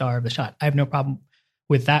the star of the shot. I have no problem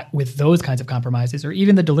with that, with those kinds of compromises, or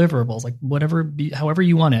even the deliverables, like however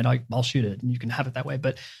you want it, I'll shoot it and you can have it that way.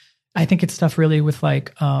 But I think it's stuff really with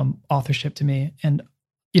like authorship to me. And,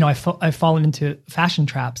 I've fallen into fashion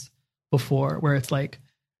traps before where it's like,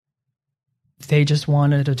 they just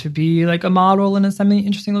wanted it to be like a model in a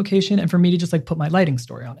semi-interesting location, and for me to just like put my lighting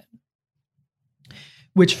story on it.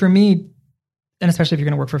 Which for me, and especially if you're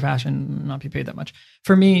going to work for fashion, not be paid that much,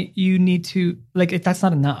 for me, you need to like, that's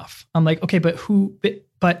not enough. I'm like, okay, but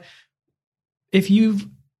if you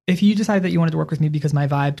decide that you wanted to work with me because my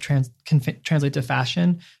vibe can translate to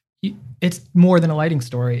fashion, it's more than a lighting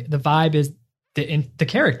story. The vibe is the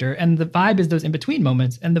character, and the vibe is those in between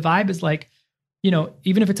moments, and the vibe is like,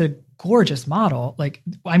 even if it's a gorgeous model, like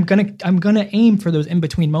I'm gonna aim for those in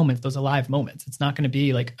between moments, those alive moments. It's not going to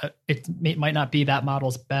be like it might not be that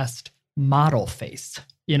model's best model face,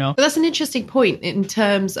 But that's an interesting point in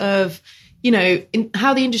terms of, in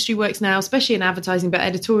how the industry works now, especially in advertising, but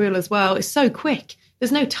editorial as well. It's so quick.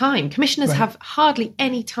 There's no time. Commissioners have hardly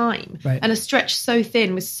any time and are stretched so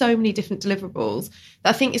thin with so many different deliverables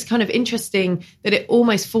that I think it's kind of interesting that it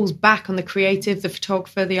almost falls back on the creative, the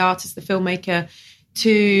photographer, the artist, the filmmaker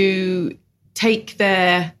to take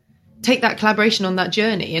that collaboration on that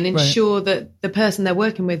journey and ensure that the person they're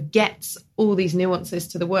working with gets all these nuances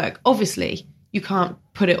to the work. Obviously, you can't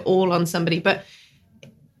put it all on somebody, but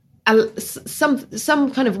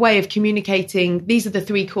some kind of way of communicating, these are the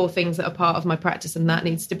three core things that are part of my practice, and that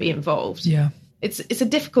needs to be involved. Yeah. It's a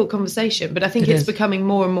difficult conversation, but I think it's becoming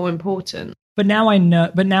more and more important. But now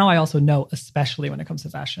I also know, especially when it comes to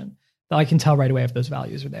fashion, that I can tell right away if those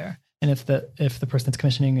values are there. And if the person that's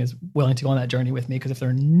commissioning is willing to go on that journey with me, because if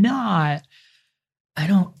they're not,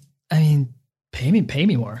 pay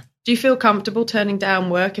me more. Do you feel comfortable turning down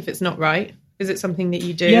work if it's not right? Is it something that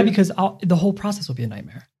you do? Yeah, because the whole process will be a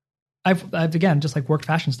nightmare. I've again, just like worked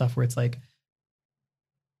fashion stuff where it's like,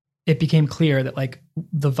 it became clear that like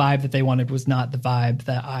the vibe that they wanted was not the vibe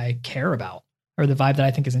that I care about, or the vibe that I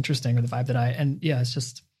think is interesting, or the vibe that it's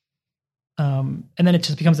just, and then it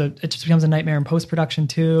just becomes a nightmare in post-production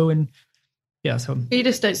too. And yeah, so you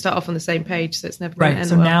just don't start off on the same page. So it's never going to end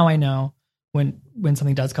so well. now I know when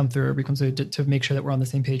something does come through, it becomes to make sure that we're on the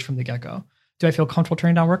same page from the get-go. Do I feel comfortable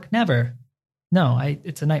turning down work? Never. No,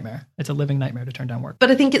 it's a nightmare. It's a living nightmare to turn down work. But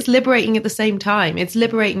I think it's liberating at the same time. It's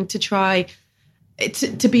liberating to try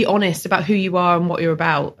to be honest about who you are and what you're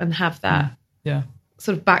about, and have that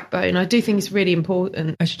sort of backbone. I do think it's really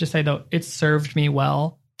important. I should just say though, it's served me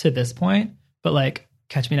well to this point, but like,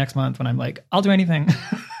 catch me next month when I'm like, I'll do anything.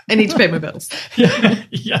 I need to pay my bills.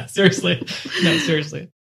 yeah, seriously. No, seriously.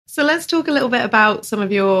 So let's talk a little bit about some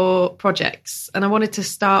of your projects. And I wanted to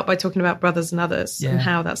start by talking about Brothers and Others and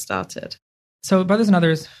how that started. So Brothers and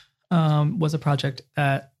Others was a project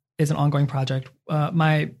that is an ongoing project.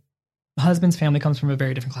 My husband's family comes from a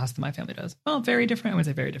very different class than my family does. Well, very different. I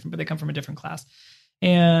wouldn't say very different, but they come from a different class.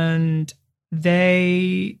 And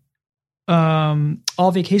they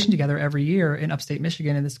all vacation together every year in upstate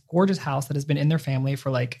Michigan in this gorgeous house that has been in their family for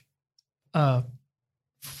like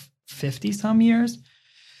 50 some years.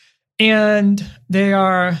 And they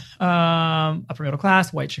are upper middle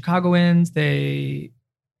class, white Chicagoans. I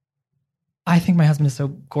think my husband is so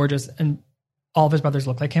gorgeous, and all of his brothers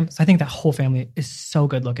look like him. So I think that whole family is so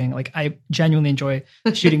good looking. Like, I genuinely enjoy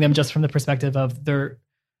shooting them just from the perspective of they're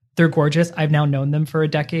gorgeous. I've now known them for a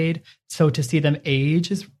decade. So to see them age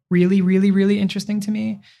is really, really, really interesting to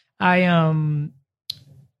me. I am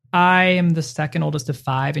the second oldest of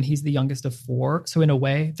 5 and he's the youngest of 4. So in a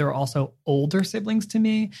way, they're also older siblings to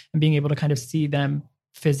me, and being able to kind of see them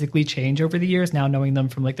physically change over the years, now knowing them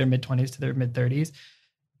from like their mid-20s to their mid-30s,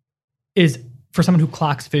 is, for someone who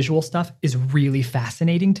clocks visual stuff, is really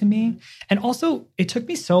fascinating to me. And also, it took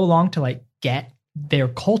me so long to like get their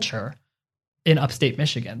culture in upstate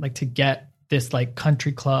Michigan, like to get this like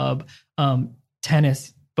country club,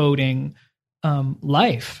 tennis, boating,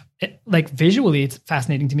 life. Like visually, it's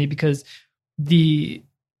fascinating to me because the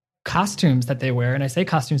costumes that they wear, and I say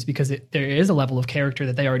costumes because there is a level of character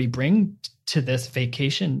that they already bring to this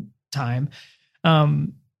vacation time,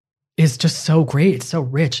 is just so great. It's so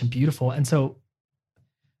rich and beautiful. And so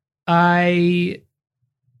I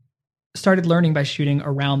started learning by shooting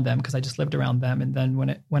around them because I just lived around them. And then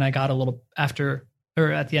when I got a little after,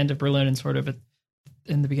 or at the end of Berlin and sort of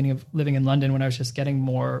in the beginning of living in London, when I was just getting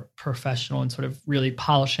more professional and sort of really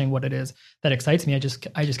polishing what it is that excites me, I just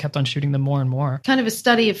kept on shooting them more and more. Kind of a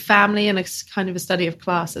study of family and a kind of a study of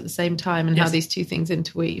class at the same time, and how these two things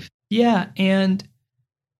interweave. Yeah. And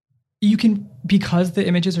you can, because the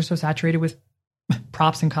images are so saturated with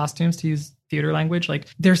props and costumes, to use theater language, like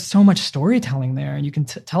there's so much storytelling there, and you can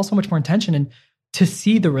tell so much more intention, and to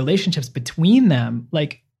see the relationships between them.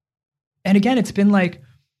 Like, and again, it's been like,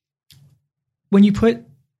 when you put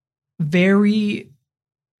very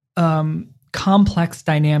complex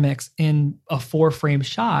dynamics in a 4-frame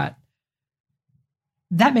shot,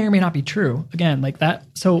 that may or may not be true. Again, like that.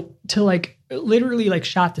 So to like literally like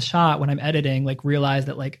shot to shot, when I'm editing, like realize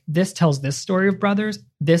that like this tells this story of brothers,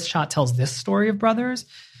 this shot tells this story of brothers,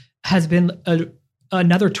 has been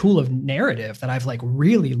another tool of narrative that I've like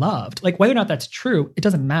really loved. Like, whether or not that's true, it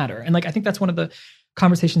doesn't matter. And like, I think that's one of the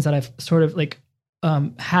conversations that I've sort of like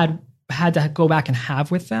had to go back and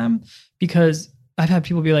have with them, because I've had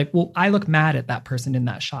people be like, well, I look mad at that person in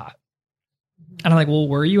that shot. And I'm like, well,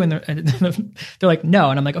 were you? And they're like, no.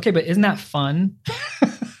 And I'm like, okay, but isn't that fun?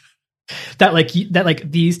 that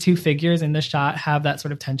these two figures in this shot have that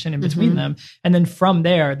sort of tension in between them. And then from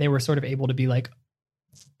there, they were sort of able to be like,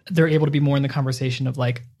 they're able to be more in the conversation of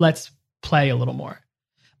like, let's play a little more.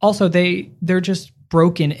 Also, they're just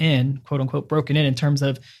broken in, quote unquote, broken in terms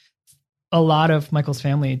of, a lot of Michael's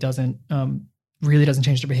family really doesn't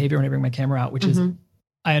change their behavior when I bring my camera out, which is,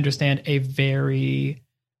 I understand, a very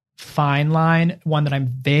fine line, one that I'm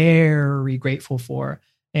very grateful for,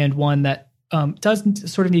 and one that does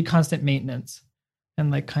sort of need constant maintenance,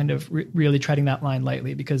 and like kind of really treading that line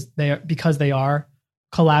lightly, because they are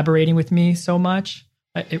collaborating with me so much.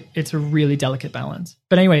 It's a really delicate balance.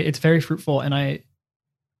 But anyway, it's very fruitful, and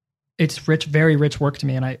it's rich, very rich work to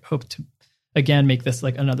me, and I hope to again make this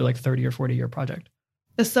like another like 30 or 40 year project.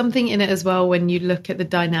 There's something in it as well when you look at the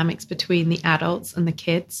dynamics between the adults and the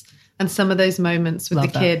kids, and some of those moments with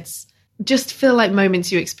the kids just feel like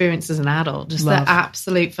moments you experience as an adult, just the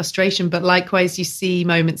absolute frustration. But likewise, you see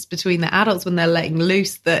moments between the adults when they're letting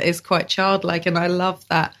loose that is quite childlike, and I love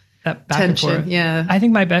that back tension. And forth. Yeah, I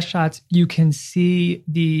think my best shots, you can see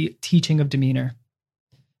the teaching of demeanor,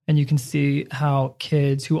 and you can see how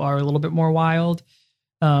kids who are a little bit more wild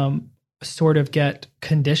sort of get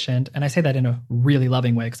conditioned. And I say that in a really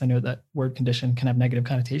loving way, because I know that word condition can have negative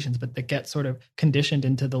connotations, but they get sort of conditioned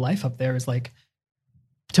into the life up there is like,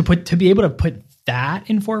 to be able to put that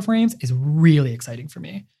in 4 frames is really exciting for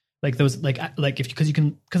me. Like those,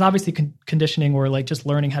 because obviously conditioning, or like just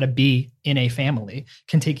learning how to be in a family,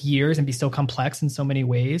 can take years and be so complex in so many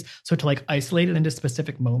ways. So to like isolate it into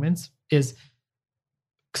specific moments is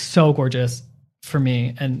so gorgeous, for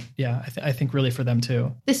me. And yeah, I think really for them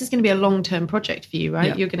too. This is going to be a long-term project for you, right?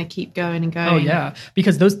 Yeah. You're going to keep going and going. Oh yeah.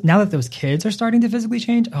 Because now that those kids are starting to physically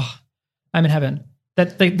change, I'm in heaven.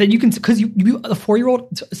 That you can, because you a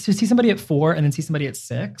 4-year-old, to see somebody at 4 and then see somebody at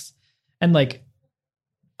 6, and like,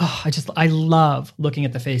 I love looking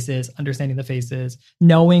at the faces, understanding the faces,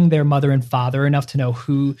 knowing their mother and father enough to know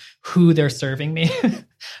who they're serving me.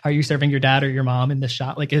 Are you serving your dad or your mom in this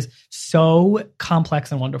shot? Like, is so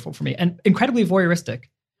complex and wonderful for me, and incredibly voyeuristic,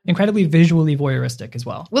 incredibly visually voyeuristic as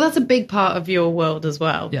well. Well, that's a big part of your world as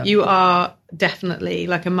well. Yeah. You are definitely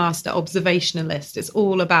like a master observationalist. It's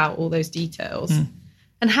all about all those details.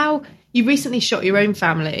 And how you recently shot your own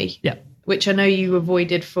family, which I know you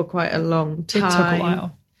avoided for quite a long time. It took a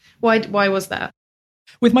while. Why was that?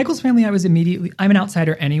 With Michael's family, I'm an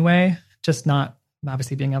outsider anyway, just not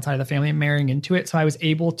obviously being outside of the family and marrying into it. So I was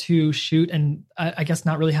able to shoot and I guess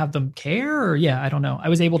not really have them care, or I don't know. I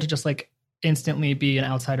was able to just like instantly be an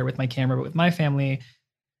outsider with my camera, but with my family,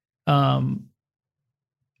 as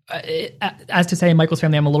to say, Michael's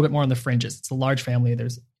family, I'm a little bit more on the fringes. It's a large family.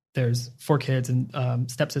 There's 4 kids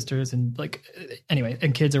and stepsisters and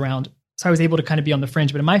and kids around. So I was able to kind of be on the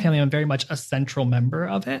fringe, but in my family, I'm very much a central member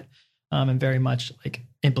of it. And very much like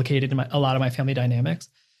implicated in a lot of my family dynamics.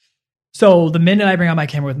 So the minute I bring out my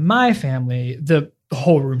camera with my family, the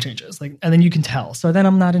whole room changes. Like, and then you can tell. So then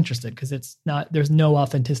I'm not interested because there's no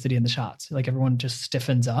authenticity in the shots. Like everyone just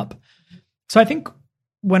stiffens up. So I think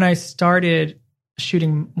when I started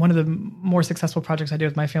shooting, one of the more successful projects I did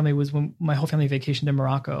with my family was when my whole family vacationed in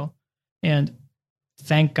Morocco. And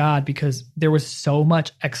thank God, because there was so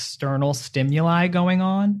much external stimuli going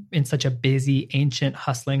on in such a busy, ancient,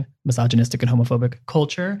 hustling, misogynistic and homophobic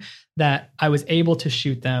culture that I was able to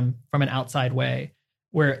shoot them from an outside way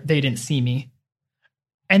where they didn't see me.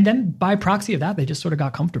 And then by proxy of that, they just sort of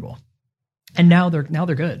got comfortable. And now they're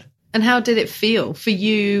good. And how did it feel for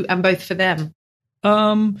you and both for them?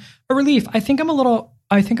 A relief. I think I'm a little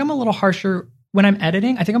harsher when I'm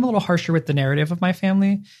editing. I think I'm a little harsher with the narrative of my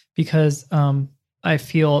family because I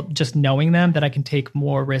feel just knowing them that I can take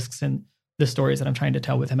more risks in the stories that I'm trying to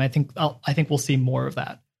tell with him. I think we'll see more of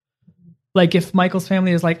that. Like if Michael's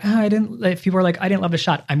family is like, if people are like, I didn't love the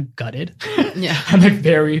shot, I'm gutted. Yeah. I'm like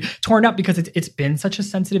very torn up because it's been such a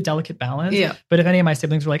sensitive, delicate balance. Yeah. But if any of my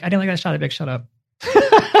siblings were like, I didn't like that shot, I'd be like, shut up.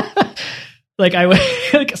 Like I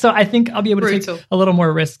would, so I think I'll be able to take a little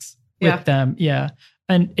more risks with them. Yeah.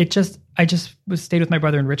 And I just stayed with my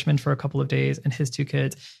brother in Richmond for a couple of days and his 2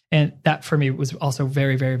 kids. And that for me was also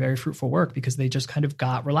very, very, very fruitful work because they just kind of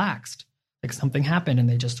got relaxed. Like something happened and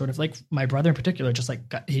they just sort of like, my brother in particular, just like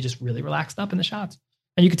he just really relaxed up in the shots.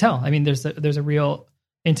 And you could tell, I mean, there's a real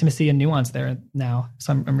intimacy and nuance there now.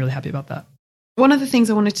 So I'm really happy about that. One of the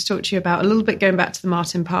things I wanted to talk to you about a little bit, going back to the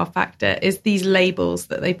Martin Parr factor, is these labels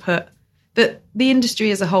that they put, that the industry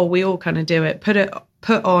as a whole, we all kind of do it,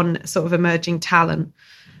 put on sort of emerging talent.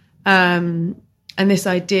 And this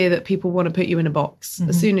idea that people want to put you in a box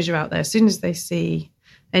as soon as you're out there, as soon as they see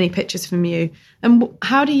any pictures from you. And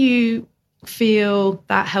how do you feel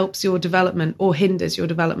that helps your development or hinders your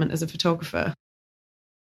development as a photographer?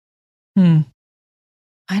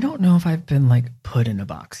 I don't know if I've been like put in a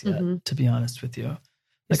box yet, to be honest with you. You're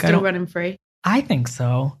Like still running free? I think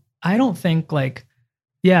so. I don't think like,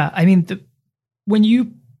 I mean, when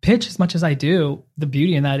you pitch as much as I do, the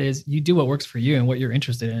beauty in that is you do what works for you and what you're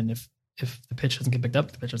interested in. If the pitch doesn't get picked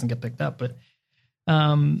up, the pitch doesn't get picked up. But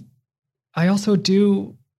I also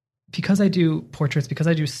do, because I do portraits, because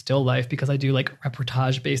I do still life, because I do like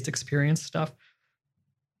reportage-based experience stuff,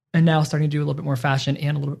 and now starting to do a little bit more fashion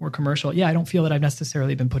and a little bit more commercial. Yeah, I don't feel that I've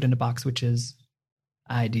necessarily been put in a box, which is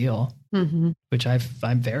ideal, which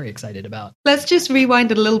I'm very excited about. Let's just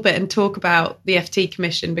rewind a little bit and talk about the FT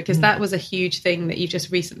commission, because that was a huge thing that you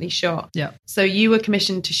just recently shot. Yeah. So you were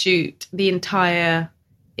commissioned to shoot the entire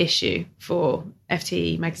issue for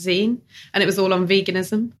FT magazine, and it was all on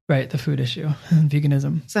veganism. Right, the food issue,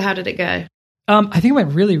 veganism. So how did it go? I think it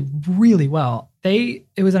went really, really well. It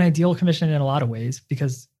was an ideal commission in a lot of ways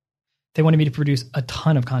because they wanted me to produce a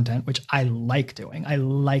ton of content, which I like doing. I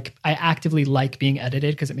actively like being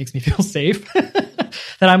edited because it makes me feel safe. That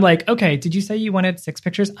I'm like, okay, did you say you wanted 6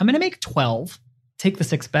 pictures? I'm going to make 12. Take the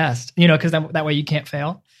 6 best, because that way you can't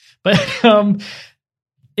fail. But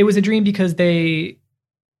it was a dream because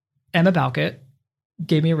Emma Bowkett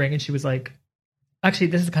gave me a ring and she was like, actually,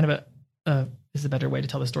 this is kind of this is a better way to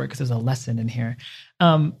tell the story because there's a lesson in here.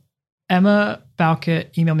 Emma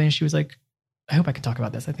Bowkett emailed me and she was like, I hope I can talk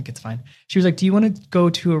about this. I think it's fine. She was like, do you want to go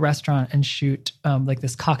to a restaurant and shoot like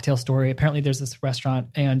this cocktail story? Apparently there's this restaurant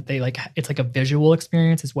and they like, it's like a visual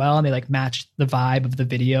experience as well. And they like match the vibe of the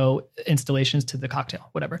video installations to the cocktail,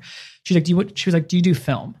 whatever. She's like, she was like, do you do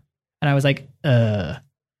film? And I was like, and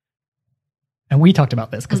we talked about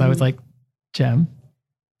this because I was like, Jem,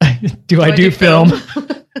 do I do film?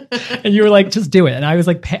 And you were like, just do it. And I was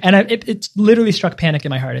like, it literally struck panic in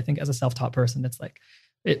my heart. I think as a self-taught person, it's like,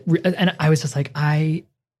 and I was just like, I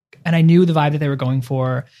knew the vibe that they were going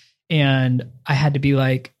for. And I had to be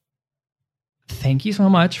like, thank you so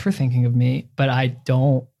much for thinking of me, but I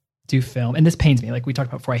don't do film. And this pains me. Like we talked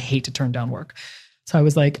about before, I hate to turn down work. So I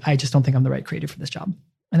was like, I just don't think I'm the right creative for this job.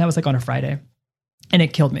 And that was like on a Friday and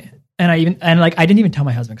it killed me. And I didn't even tell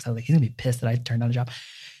my husband because I was like, he's gonna be pissed that I turned down a job.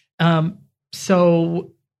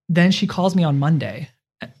 So then she calls me on Monday.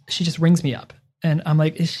 She just rings me up and I'm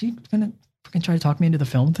like, is she gonna fucking try to talk me into the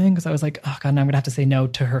film thing? Because I was like, oh God, now I'm gonna have to say no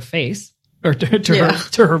to her face or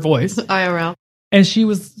to her voice. IRL. And she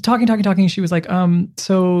was talking. She was like,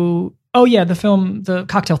 oh yeah, the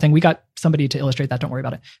cocktail thing, we got somebody to illustrate that. Don't worry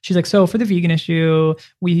about it. She's like, so for the vegan issue,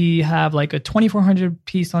 we have like a 2,400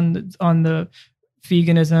 piece on the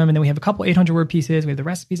veganism. And then we have a couple 800 word pieces. We have the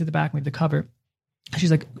recipes at the back. We have the cover.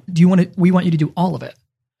 She's like, we want you to do all of it.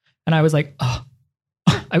 And I was like, oh,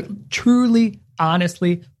 I truly,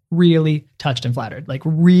 honestly, really touched and flattered. Like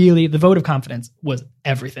really, the vote of confidence was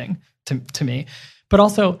everything to me. But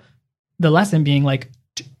also the lesson being like,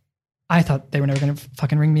 I thought they were never going to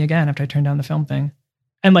fucking ring me again after I turned down the film thing.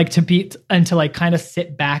 And like to like kind of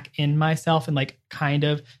sit back in myself and like kind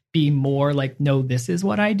of be more like, no, this is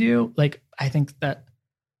what I do. Like, I think that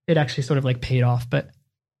it actually sort of like paid off, but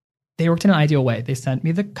they worked in an ideal way. They sent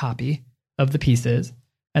me the copy of the pieces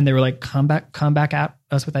and they were like, come back at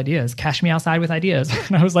us with ideas, cash me outside with ideas.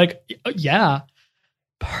 And I was like, yeah,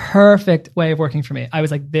 perfect way of working for me. I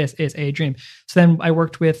was like, this is a dream. So then I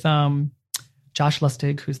worked with Josh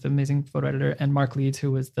Lustig, who's the amazing photo editor, and Mark Leeds,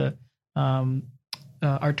 who was the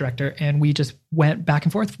art director. And we just went back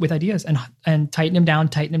and forth with ideas and tighten them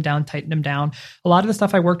down. A lot of the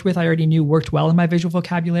stuff I worked with, I already knew worked well in my visual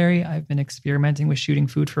vocabulary. I've been experimenting with shooting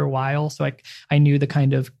food for a while. So I knew the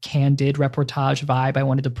kind of candid reportage vibe I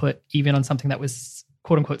wanted to put even on something that was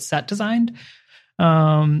quote unquote set designed.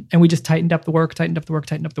 And we just tightened up the work.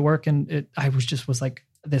 And I was like,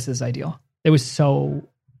 this is ideal. It was so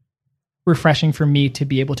refreshing for me to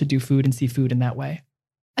be able to do food and see food in that way.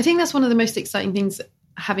 I think that's one of the most exciting things,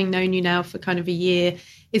 having known you now for kind of a year,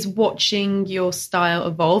 is watching your style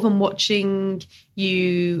evolve and watching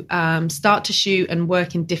you start to shoot and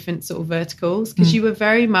work in different sort of verticals. Because you were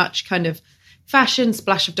very much kind of fashion,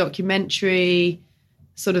 splash of documentary,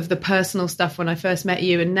 sort of the personal stuff when I first met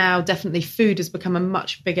you. And now definitely food has become a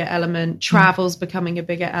much bigger element. Travel's becoming a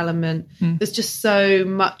bigger element. There's just so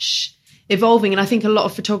much evolving. And I think a lot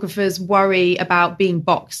of photographers worry about being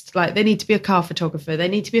boxed. Like they need to be a car photographer. They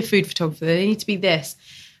need to be a food photographer. They need to be this.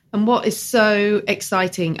 And what is so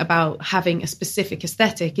exciting about having a specific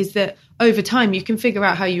aesthetic is that over time you can figure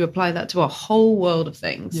out how you apply that to a whole world of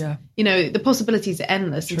things. Yeah. You know, the possibilities are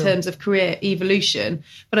endless in terms of career evolution,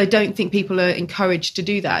 but I don't think people are encouraged to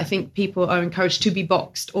do that. I think people are encouraged to be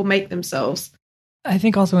boxed or make themselves. I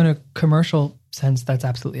think also in a commercial sense, that's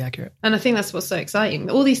absolutely accurate. And I think that's what's so exciting.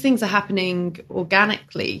 All these things are happening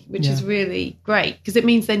organically, which is really great because it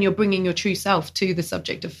means then you're bringing your true self to the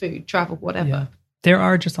subject of food, travel, whatever. Yeah. There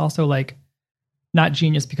are just also like, not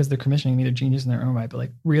genius because they're commissioning me, they're genius in their own right, but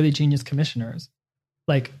like really genius commissioners.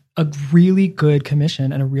 Like a really good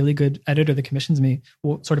commission and a really good editor that commissions me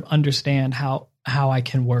will sort of understand how I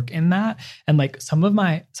can work in that. And like some of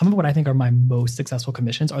what I think are my most successful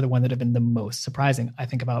commissions are the ones that have been the most surprising. I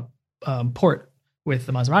think about Port with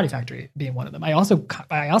the Maserati factory being one of them. I also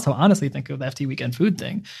honestly think of the FT Weekend food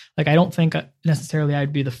thing. Like I don't think necessarily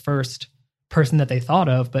I'd be the first person that they thought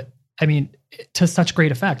of, but I mean, to such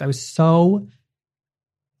great effect. I was so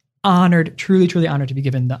honored, truly, truly honored to be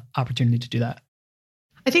given the opportunity to do that.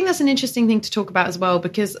 I think that's an interesting thing to talk about as well,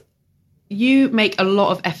 because you make a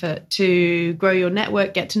lot of effort to grow your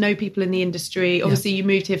network, get to know people in the industry. Obviously, you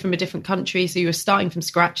moved here from a different country, so you were starting from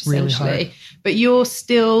scratch, essentially. Really, but you're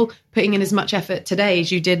still putting in as much effort today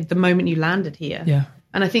as you did the moment you landed here. Yeah.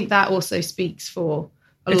 And I think that also speaks for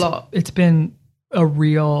a lot. It's been a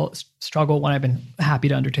real struggle, one I've been happy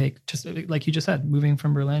to undertake. Just like you just said, moving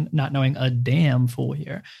from Berlin, not knowing a damn fool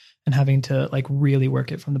here, and having to like really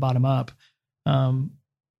work it from the bottom up.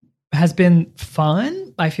 Has been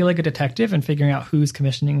fun. I feel like a detective and figuring out who's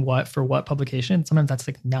commissioning what for what publication. Sometimes that's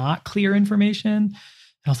like not clear information, and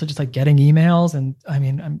also just like getting emails. And I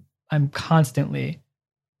mean, I'm constantly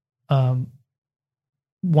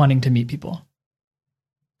wanting to meet people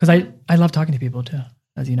Because I love talking to people too,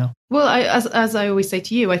 as you know. Well, as I always say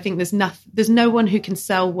to you, I think there's no one who can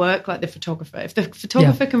sell work like the photographer. If the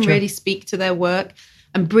photographer can really speak to their work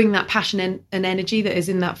and bring that passion and energy that is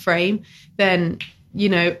in that frame, then, you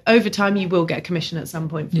know, over time you will get a commission at some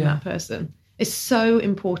point from that person. It's so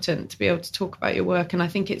important to be able to talk about your work, and I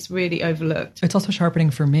think it's really overlooked. It's also sharpening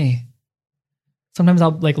for me. Sometimes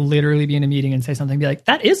I'll like literally be in a meeting and say something and be like,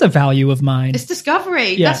 that is a value of mine. It's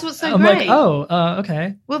discovery. Yeah. That's what's so I'm great. like, oh,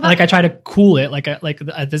 okay. Well, like I try to cool it.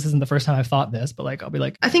 This isn't the first time I've thought this, but like, I'll be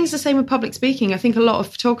like. I think it's the same with public speaking. I think a lot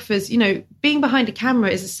of photographers, you know, being behind a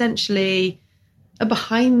camera is essentially a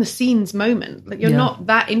behind the scenes moment. Like you're not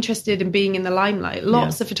that interested in being in the limelight.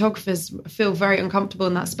 Lots of photographers feel very uncomfortable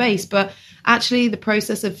in that space, but actually the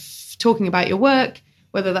process of talking about your work,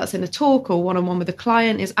 whether that's in a talk or one-on-one with a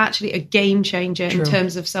client, is actually a game changer in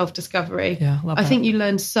terms of self-discovery. Yeah, I think you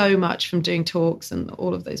learn so much from doing talks and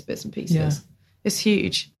all of those bits and pieces. Yeah. It's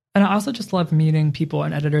huge. And I also just love meeting people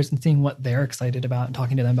and editors and seeing what they're excited about and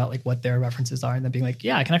talking to them about like what their references are, and then being like,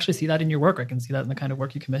 yeah, I can actually see that in your work. I can see that in the kind of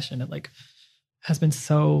work you commission. It like has been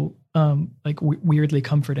so weirdly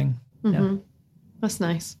comforting. Mm-hmm. Yeah. That's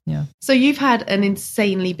nice. Yeah. So you've had an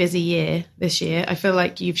insanely busy year this year. I feel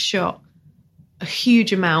like you've shot a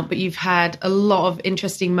huge amount, but you've had a lot of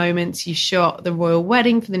interesting moments. You shot the royal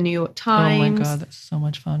wedding for the New York Times. Oh my God, that's so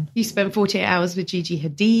much fun. You spent 48 hours with Gigi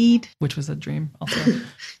Hadid. Which was a dream also.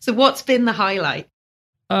 So what's been the highlight?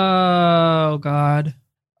 Oh God.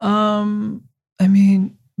 I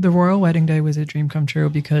mean, the royal wedding day was a dream come true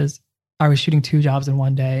because I was shooting 2 jobs in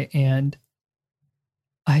one day, and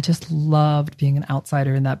I just loved being an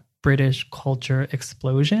outsider in that British culture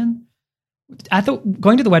explosion.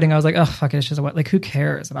 Going to the wedding, I was like, oh, fuck it, it's just a wedding. Like, who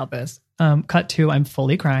cares about this? Cut to, I'm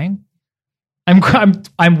fully crying. I'm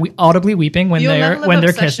audibly weeping when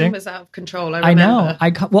they're kissing. Was out of control. I know.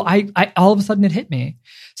 I all of a sudden it hit me.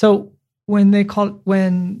 So when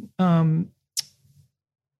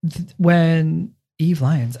Eve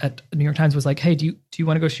Lyons at New York Times was like, hey, do you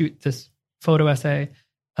want to go shoot this photo essay,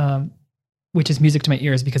 which is music to my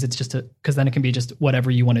ears because it's just because then it can be just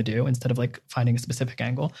whatever you want to do instead of like finding a specific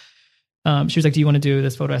angle. She was like, do you want to do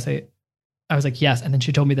this photo essay? I was like, yes. And then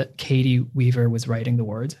she told me that Katie Weaver was writing the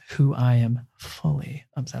words, who I am fully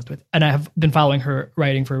obsessed with. And I have been following her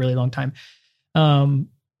writing for a really long time.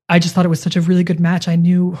 I just thought it was such a really good match. I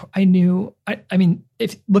mean,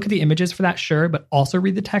 if look at the images for that, sure, but also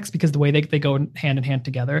read the text because the way they go hand in hand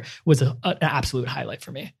together was an absolute highlight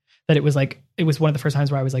for me. That it was one of the first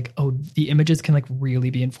times where I was like, oh, the images can like really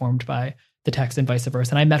be informed by the text and vice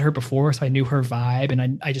versa. And I met her before, so I knew her vibe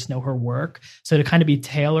and I just know her work. So to kind of be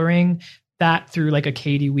tailoring that through like a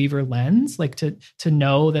Katie Weaver lens, like to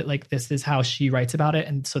know that like this is how she writes about it,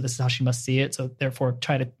 and so this is how she must see it. So therefore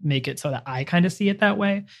try to make it so that I kind of see it that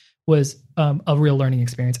way was a real learning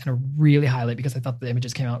experience and a really highlight because I thought the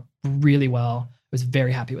images came out really well. I was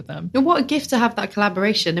very happy with them. And what a gift to have that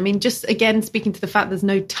collaboration. I mean, just again, speaking to the fact there's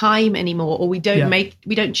no time anymore, or we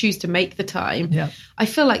don't choose to make the time. Yeah. I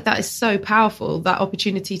feel like that is so powerful, that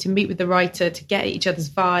opportunity to meet with the writer, to get each other's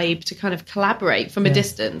vibe, to kind of collaborate from a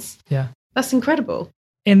distance. Yeah. That's incredible.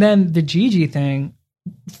 And then the Gigi thing,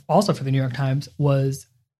 also for the New York Times, was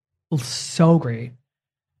so great.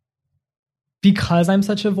 Because I'm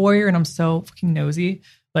such a voyeur and I'm so fucking nosy,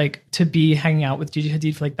 like to be hanging out with Gigi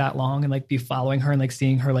Hadid for like that long and like be following her and like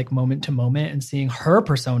seeing her like moment to moment and seeing her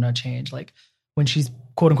persona change, like when she's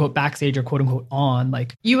quote unquote backstage or quote unquote on.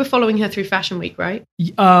 Like you were following her through Fashion Week, right?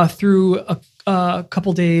 Through a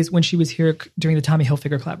couple days when she was here during the Tommy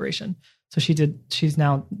Hilfiger collaboration. So she's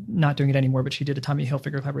now not doing it anymore, but she did a Tommy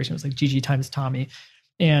Hilfiger collaboration. It was like Gigi times Tommy.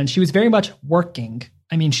 And she was very much working.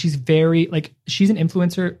 I mean, she's an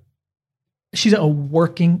influencer. She's a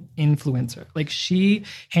working influencer. Like she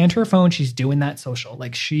hand her phone, she's doing that social.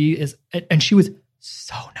 Like she is, and she was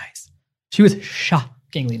so nice. She was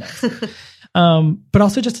shockingly nice. But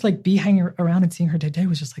also just to like be hanging around and seeing her day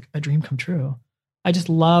was just like a dream come true. I just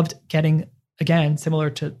loved getting, again, similar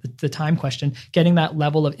to the time question, getting that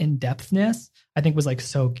level of in-depthness, I think was like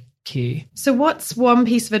so key. So what's one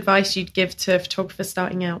piece of advice you'd give to photographers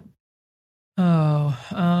starting out?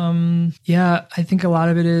 Yeah, I think a lot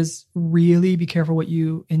of it is really be careful what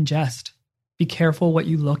you ingest. Be careful what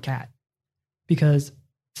you look at, because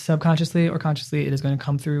subconsciously or consciously, it is going to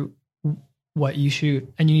come through what you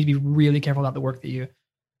shoot, and you need to be really careful about the work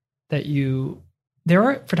that you. There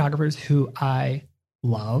are photographers who I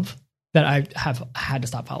love that I have had to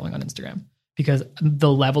stop following on Instagram because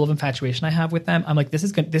the level of infatuation I have with them, I'm like, this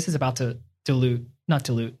is about to not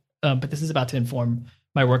dilute, but this is about to inform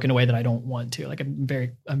my work in a way that I don't want to. Like I'm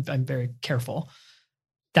very careful.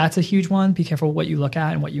 that's a huge one. Be careful what you look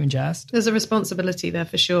at and what you ingest. There's a responsibility there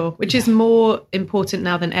for sure, which is more important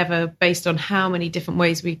now than ever based on how many different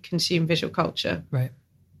ways we consume visual culture. Right.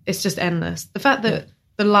 It's just endless. The fact that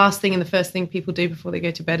the last thing and the first thing people do before they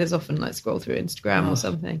go to bed is often like scroll through Instagram or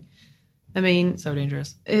something. I mean, So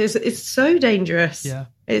dangerous. It's so dangerous. Yeah.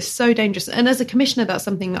 It's so dangerous. And as a commissioner, that's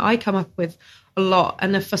something that I come up with a lot,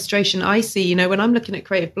 and a frustration I see, you know, when I'm looking at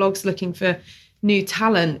creative blogs looking for new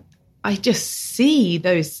talent, I just see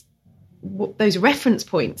those reference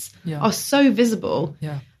points are so visible.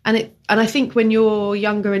 Yeah. And I think when you're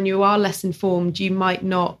younger and you are less informed, you might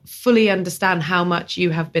not fully understand how much you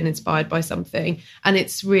have been inspired by something. And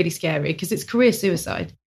it's really scary because it's career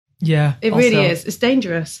suicide. Yeah. It also, really is. It's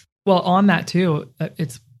dangerous. Well, on that too,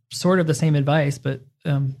 it's sort of the same advice, but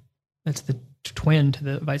it's the twin to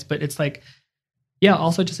the advice. But it's like, yeah,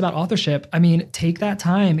 also just about authorship. I mean, take that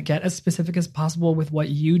time, get as specific as possible with what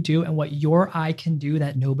you do, and what your eye can do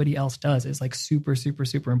that nobody else does is like super, super,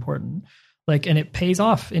 super important. Like, and it pays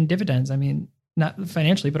off in dividends. I mean, not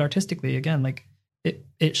financially, but artistically. Again, like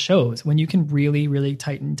it shows when you can really, really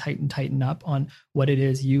tighten up on what it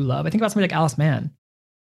is you love. I think about somebody like Alice Mann,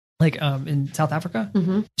 like in South Africa.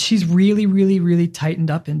 Mm-hmm. She's really, really, really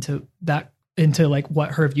tightened up into that, into like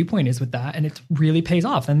what her viewpoint is with that, and it really pays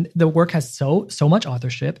off. And the work has so much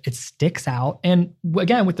authorship, it sticks out, and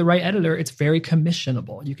again, with the right editor, it's very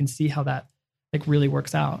commissionable. You can see how that like really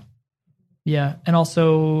works out. Yeah. And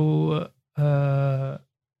also I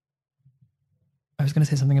was going to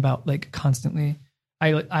say something about like constantly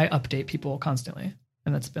I update people constantly,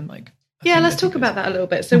 and that's been like let's talk about that a little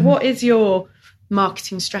bit. So what is your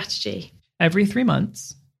marketing strategy? Every 3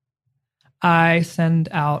 months I send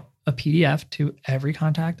out a PDF to every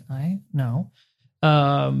contact I know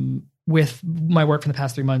with my work for the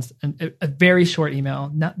past 3 months, and a very short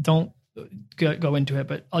email. Don't go into it,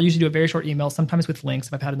 but I'll usually do a very short email, sometimes with links.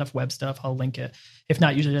 If I've had enough web stuff, I'll link it. If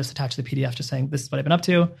not, usually just attach the PDF just saying, this is what I've been up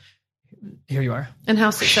to. Here you are. And how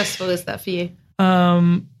successful is that for you?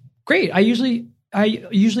 Great. I usually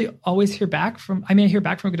always hear back from, I hear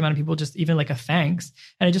back from a good amount of people, just even like a thanks.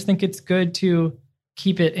 And I just think it's good to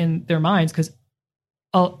keep it in their minds, because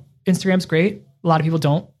Instagram's great. A lot of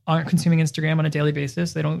people aren't consuming Instagram on a daily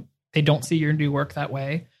basis. They don't see your new work that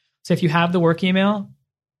way. So if you have the work email,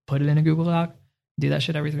 put it in a Google Doc, do that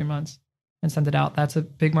shit every 3 months and send it out. That's a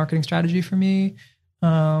big marketing strategy for me.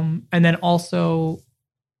 And then also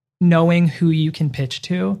knowing who you can pitch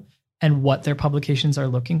to and what their publications are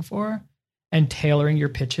looking for, and tailoring your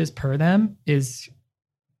pitches per them is,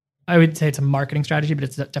 I would say it's a marketing strategy, but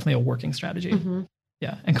it's definitely a working strategy. Mm-hmm.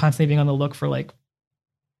 Yeah. And constantly being on the look for like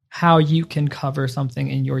how you can cover something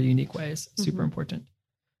in your unique ways. Super important.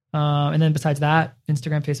 And then besides that,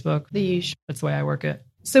 Instagram, Facebook, the usual. That's the way I work it.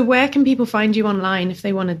 So where can people find you online if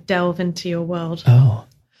they want to delve into your world? Well,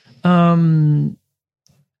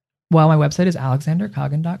 my website is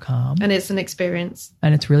alexandercoggin.com. And it's an experience.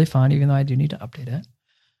 And it's really fun, even though I do need to update it,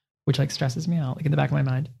 which like stresses me out, like in the back of my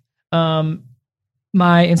mind.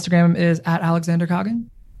 My Instagram is @alexandercoggin.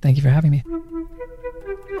 Thank you for having me.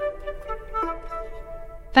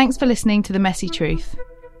 Thanks for listening to The Messy Truth.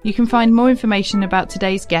 You can find more information about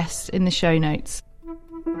today's guests in the show notes.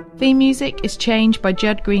 Theme music is Change by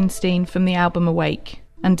Judd Greenstein from the album Awake,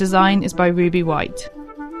 and design is by Ruby White.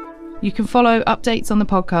 You can follow updates on the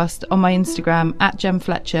podcast on my Instagram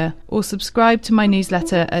 @JemFletcher, or subscribe to my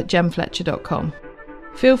newsletter at jemfletcher.com.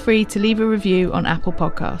 Feel free to leave a review on Apple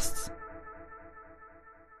Podcasts.